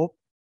 it's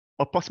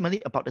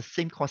approximately about the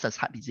same cost as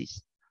heart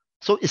disease.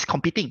 So it's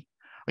competing,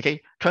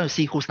 okay, trying to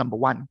see who's number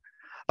one.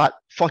 But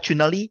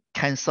fortunately,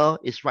 cancer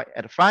is right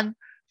at the front,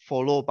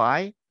 followed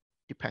by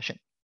depression,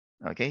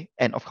 okay,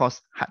 and of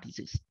course, heart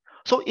disease.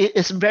 So it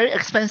is very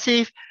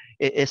expensive.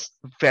 It is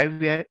very,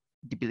 very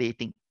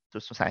debilitating to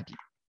society.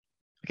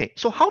 Okay,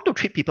 so how to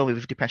treat people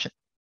with depression?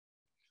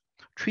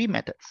 3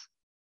 methods,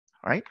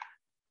 all right?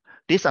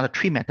 These are the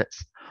 3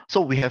 methods.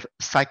 So we have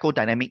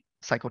psychodynamic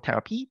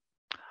psychotherapy,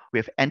 we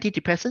have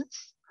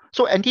antidepressants.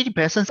 So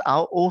antidepressants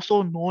are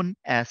also known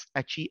as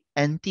actually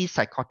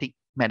antipsychotic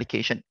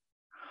medication.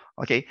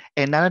 Okay,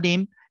 another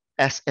name,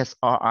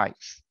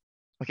 SSRIs.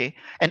 Okay,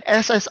 and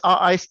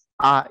SSRIs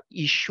are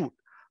issued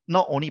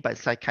not only by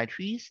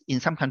psychiatrists, in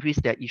some countries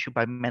they're issued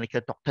by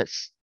medical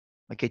doctors,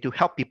 okay, to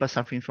help people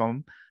suffering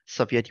from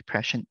severe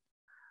depression.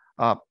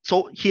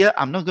 So here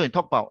I'm not going to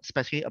talk about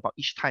especially about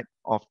each type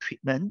of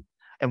treatment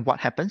and what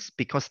happens,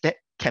 because that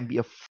can be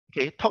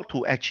talk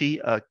to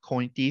actually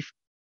cognitive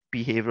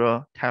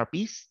behavioral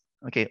therapies,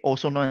 okay,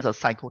 also known as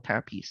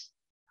psychotherapies,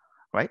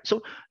 right?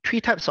 So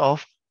 3 types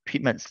of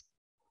treatments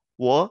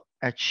will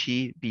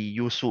actually be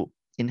useful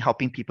in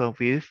helping people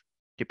with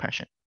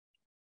depression.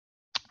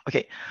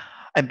 Okay,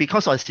 and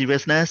because of the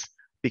seriousness,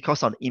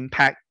 because of the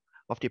impact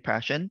of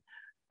depression,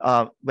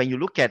 when you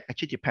look at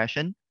actually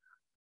depression,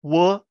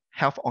 World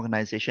Health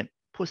Organization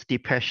puts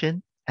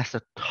depression as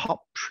the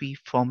top 3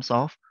 forms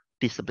of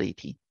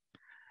disability.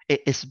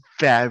 It is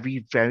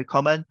very, very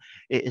common.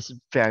 It is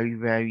very,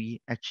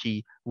 very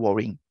actually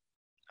worrying.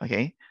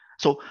 Okay,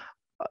 so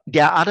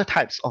there are other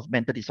types of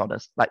mental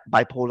disorders like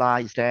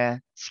bipolar is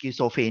there,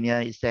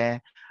 schizophrenia is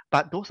there,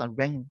 but those are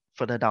ranked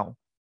further down.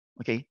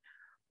 Okay,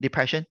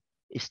 depression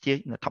is still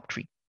in the top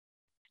 3.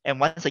 And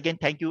once again,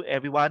 thank you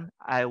everyone.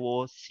 I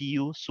will see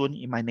you soon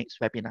in my next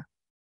webinar.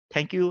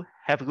 Thank you.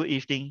 Have a good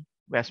evening.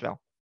 Rest well.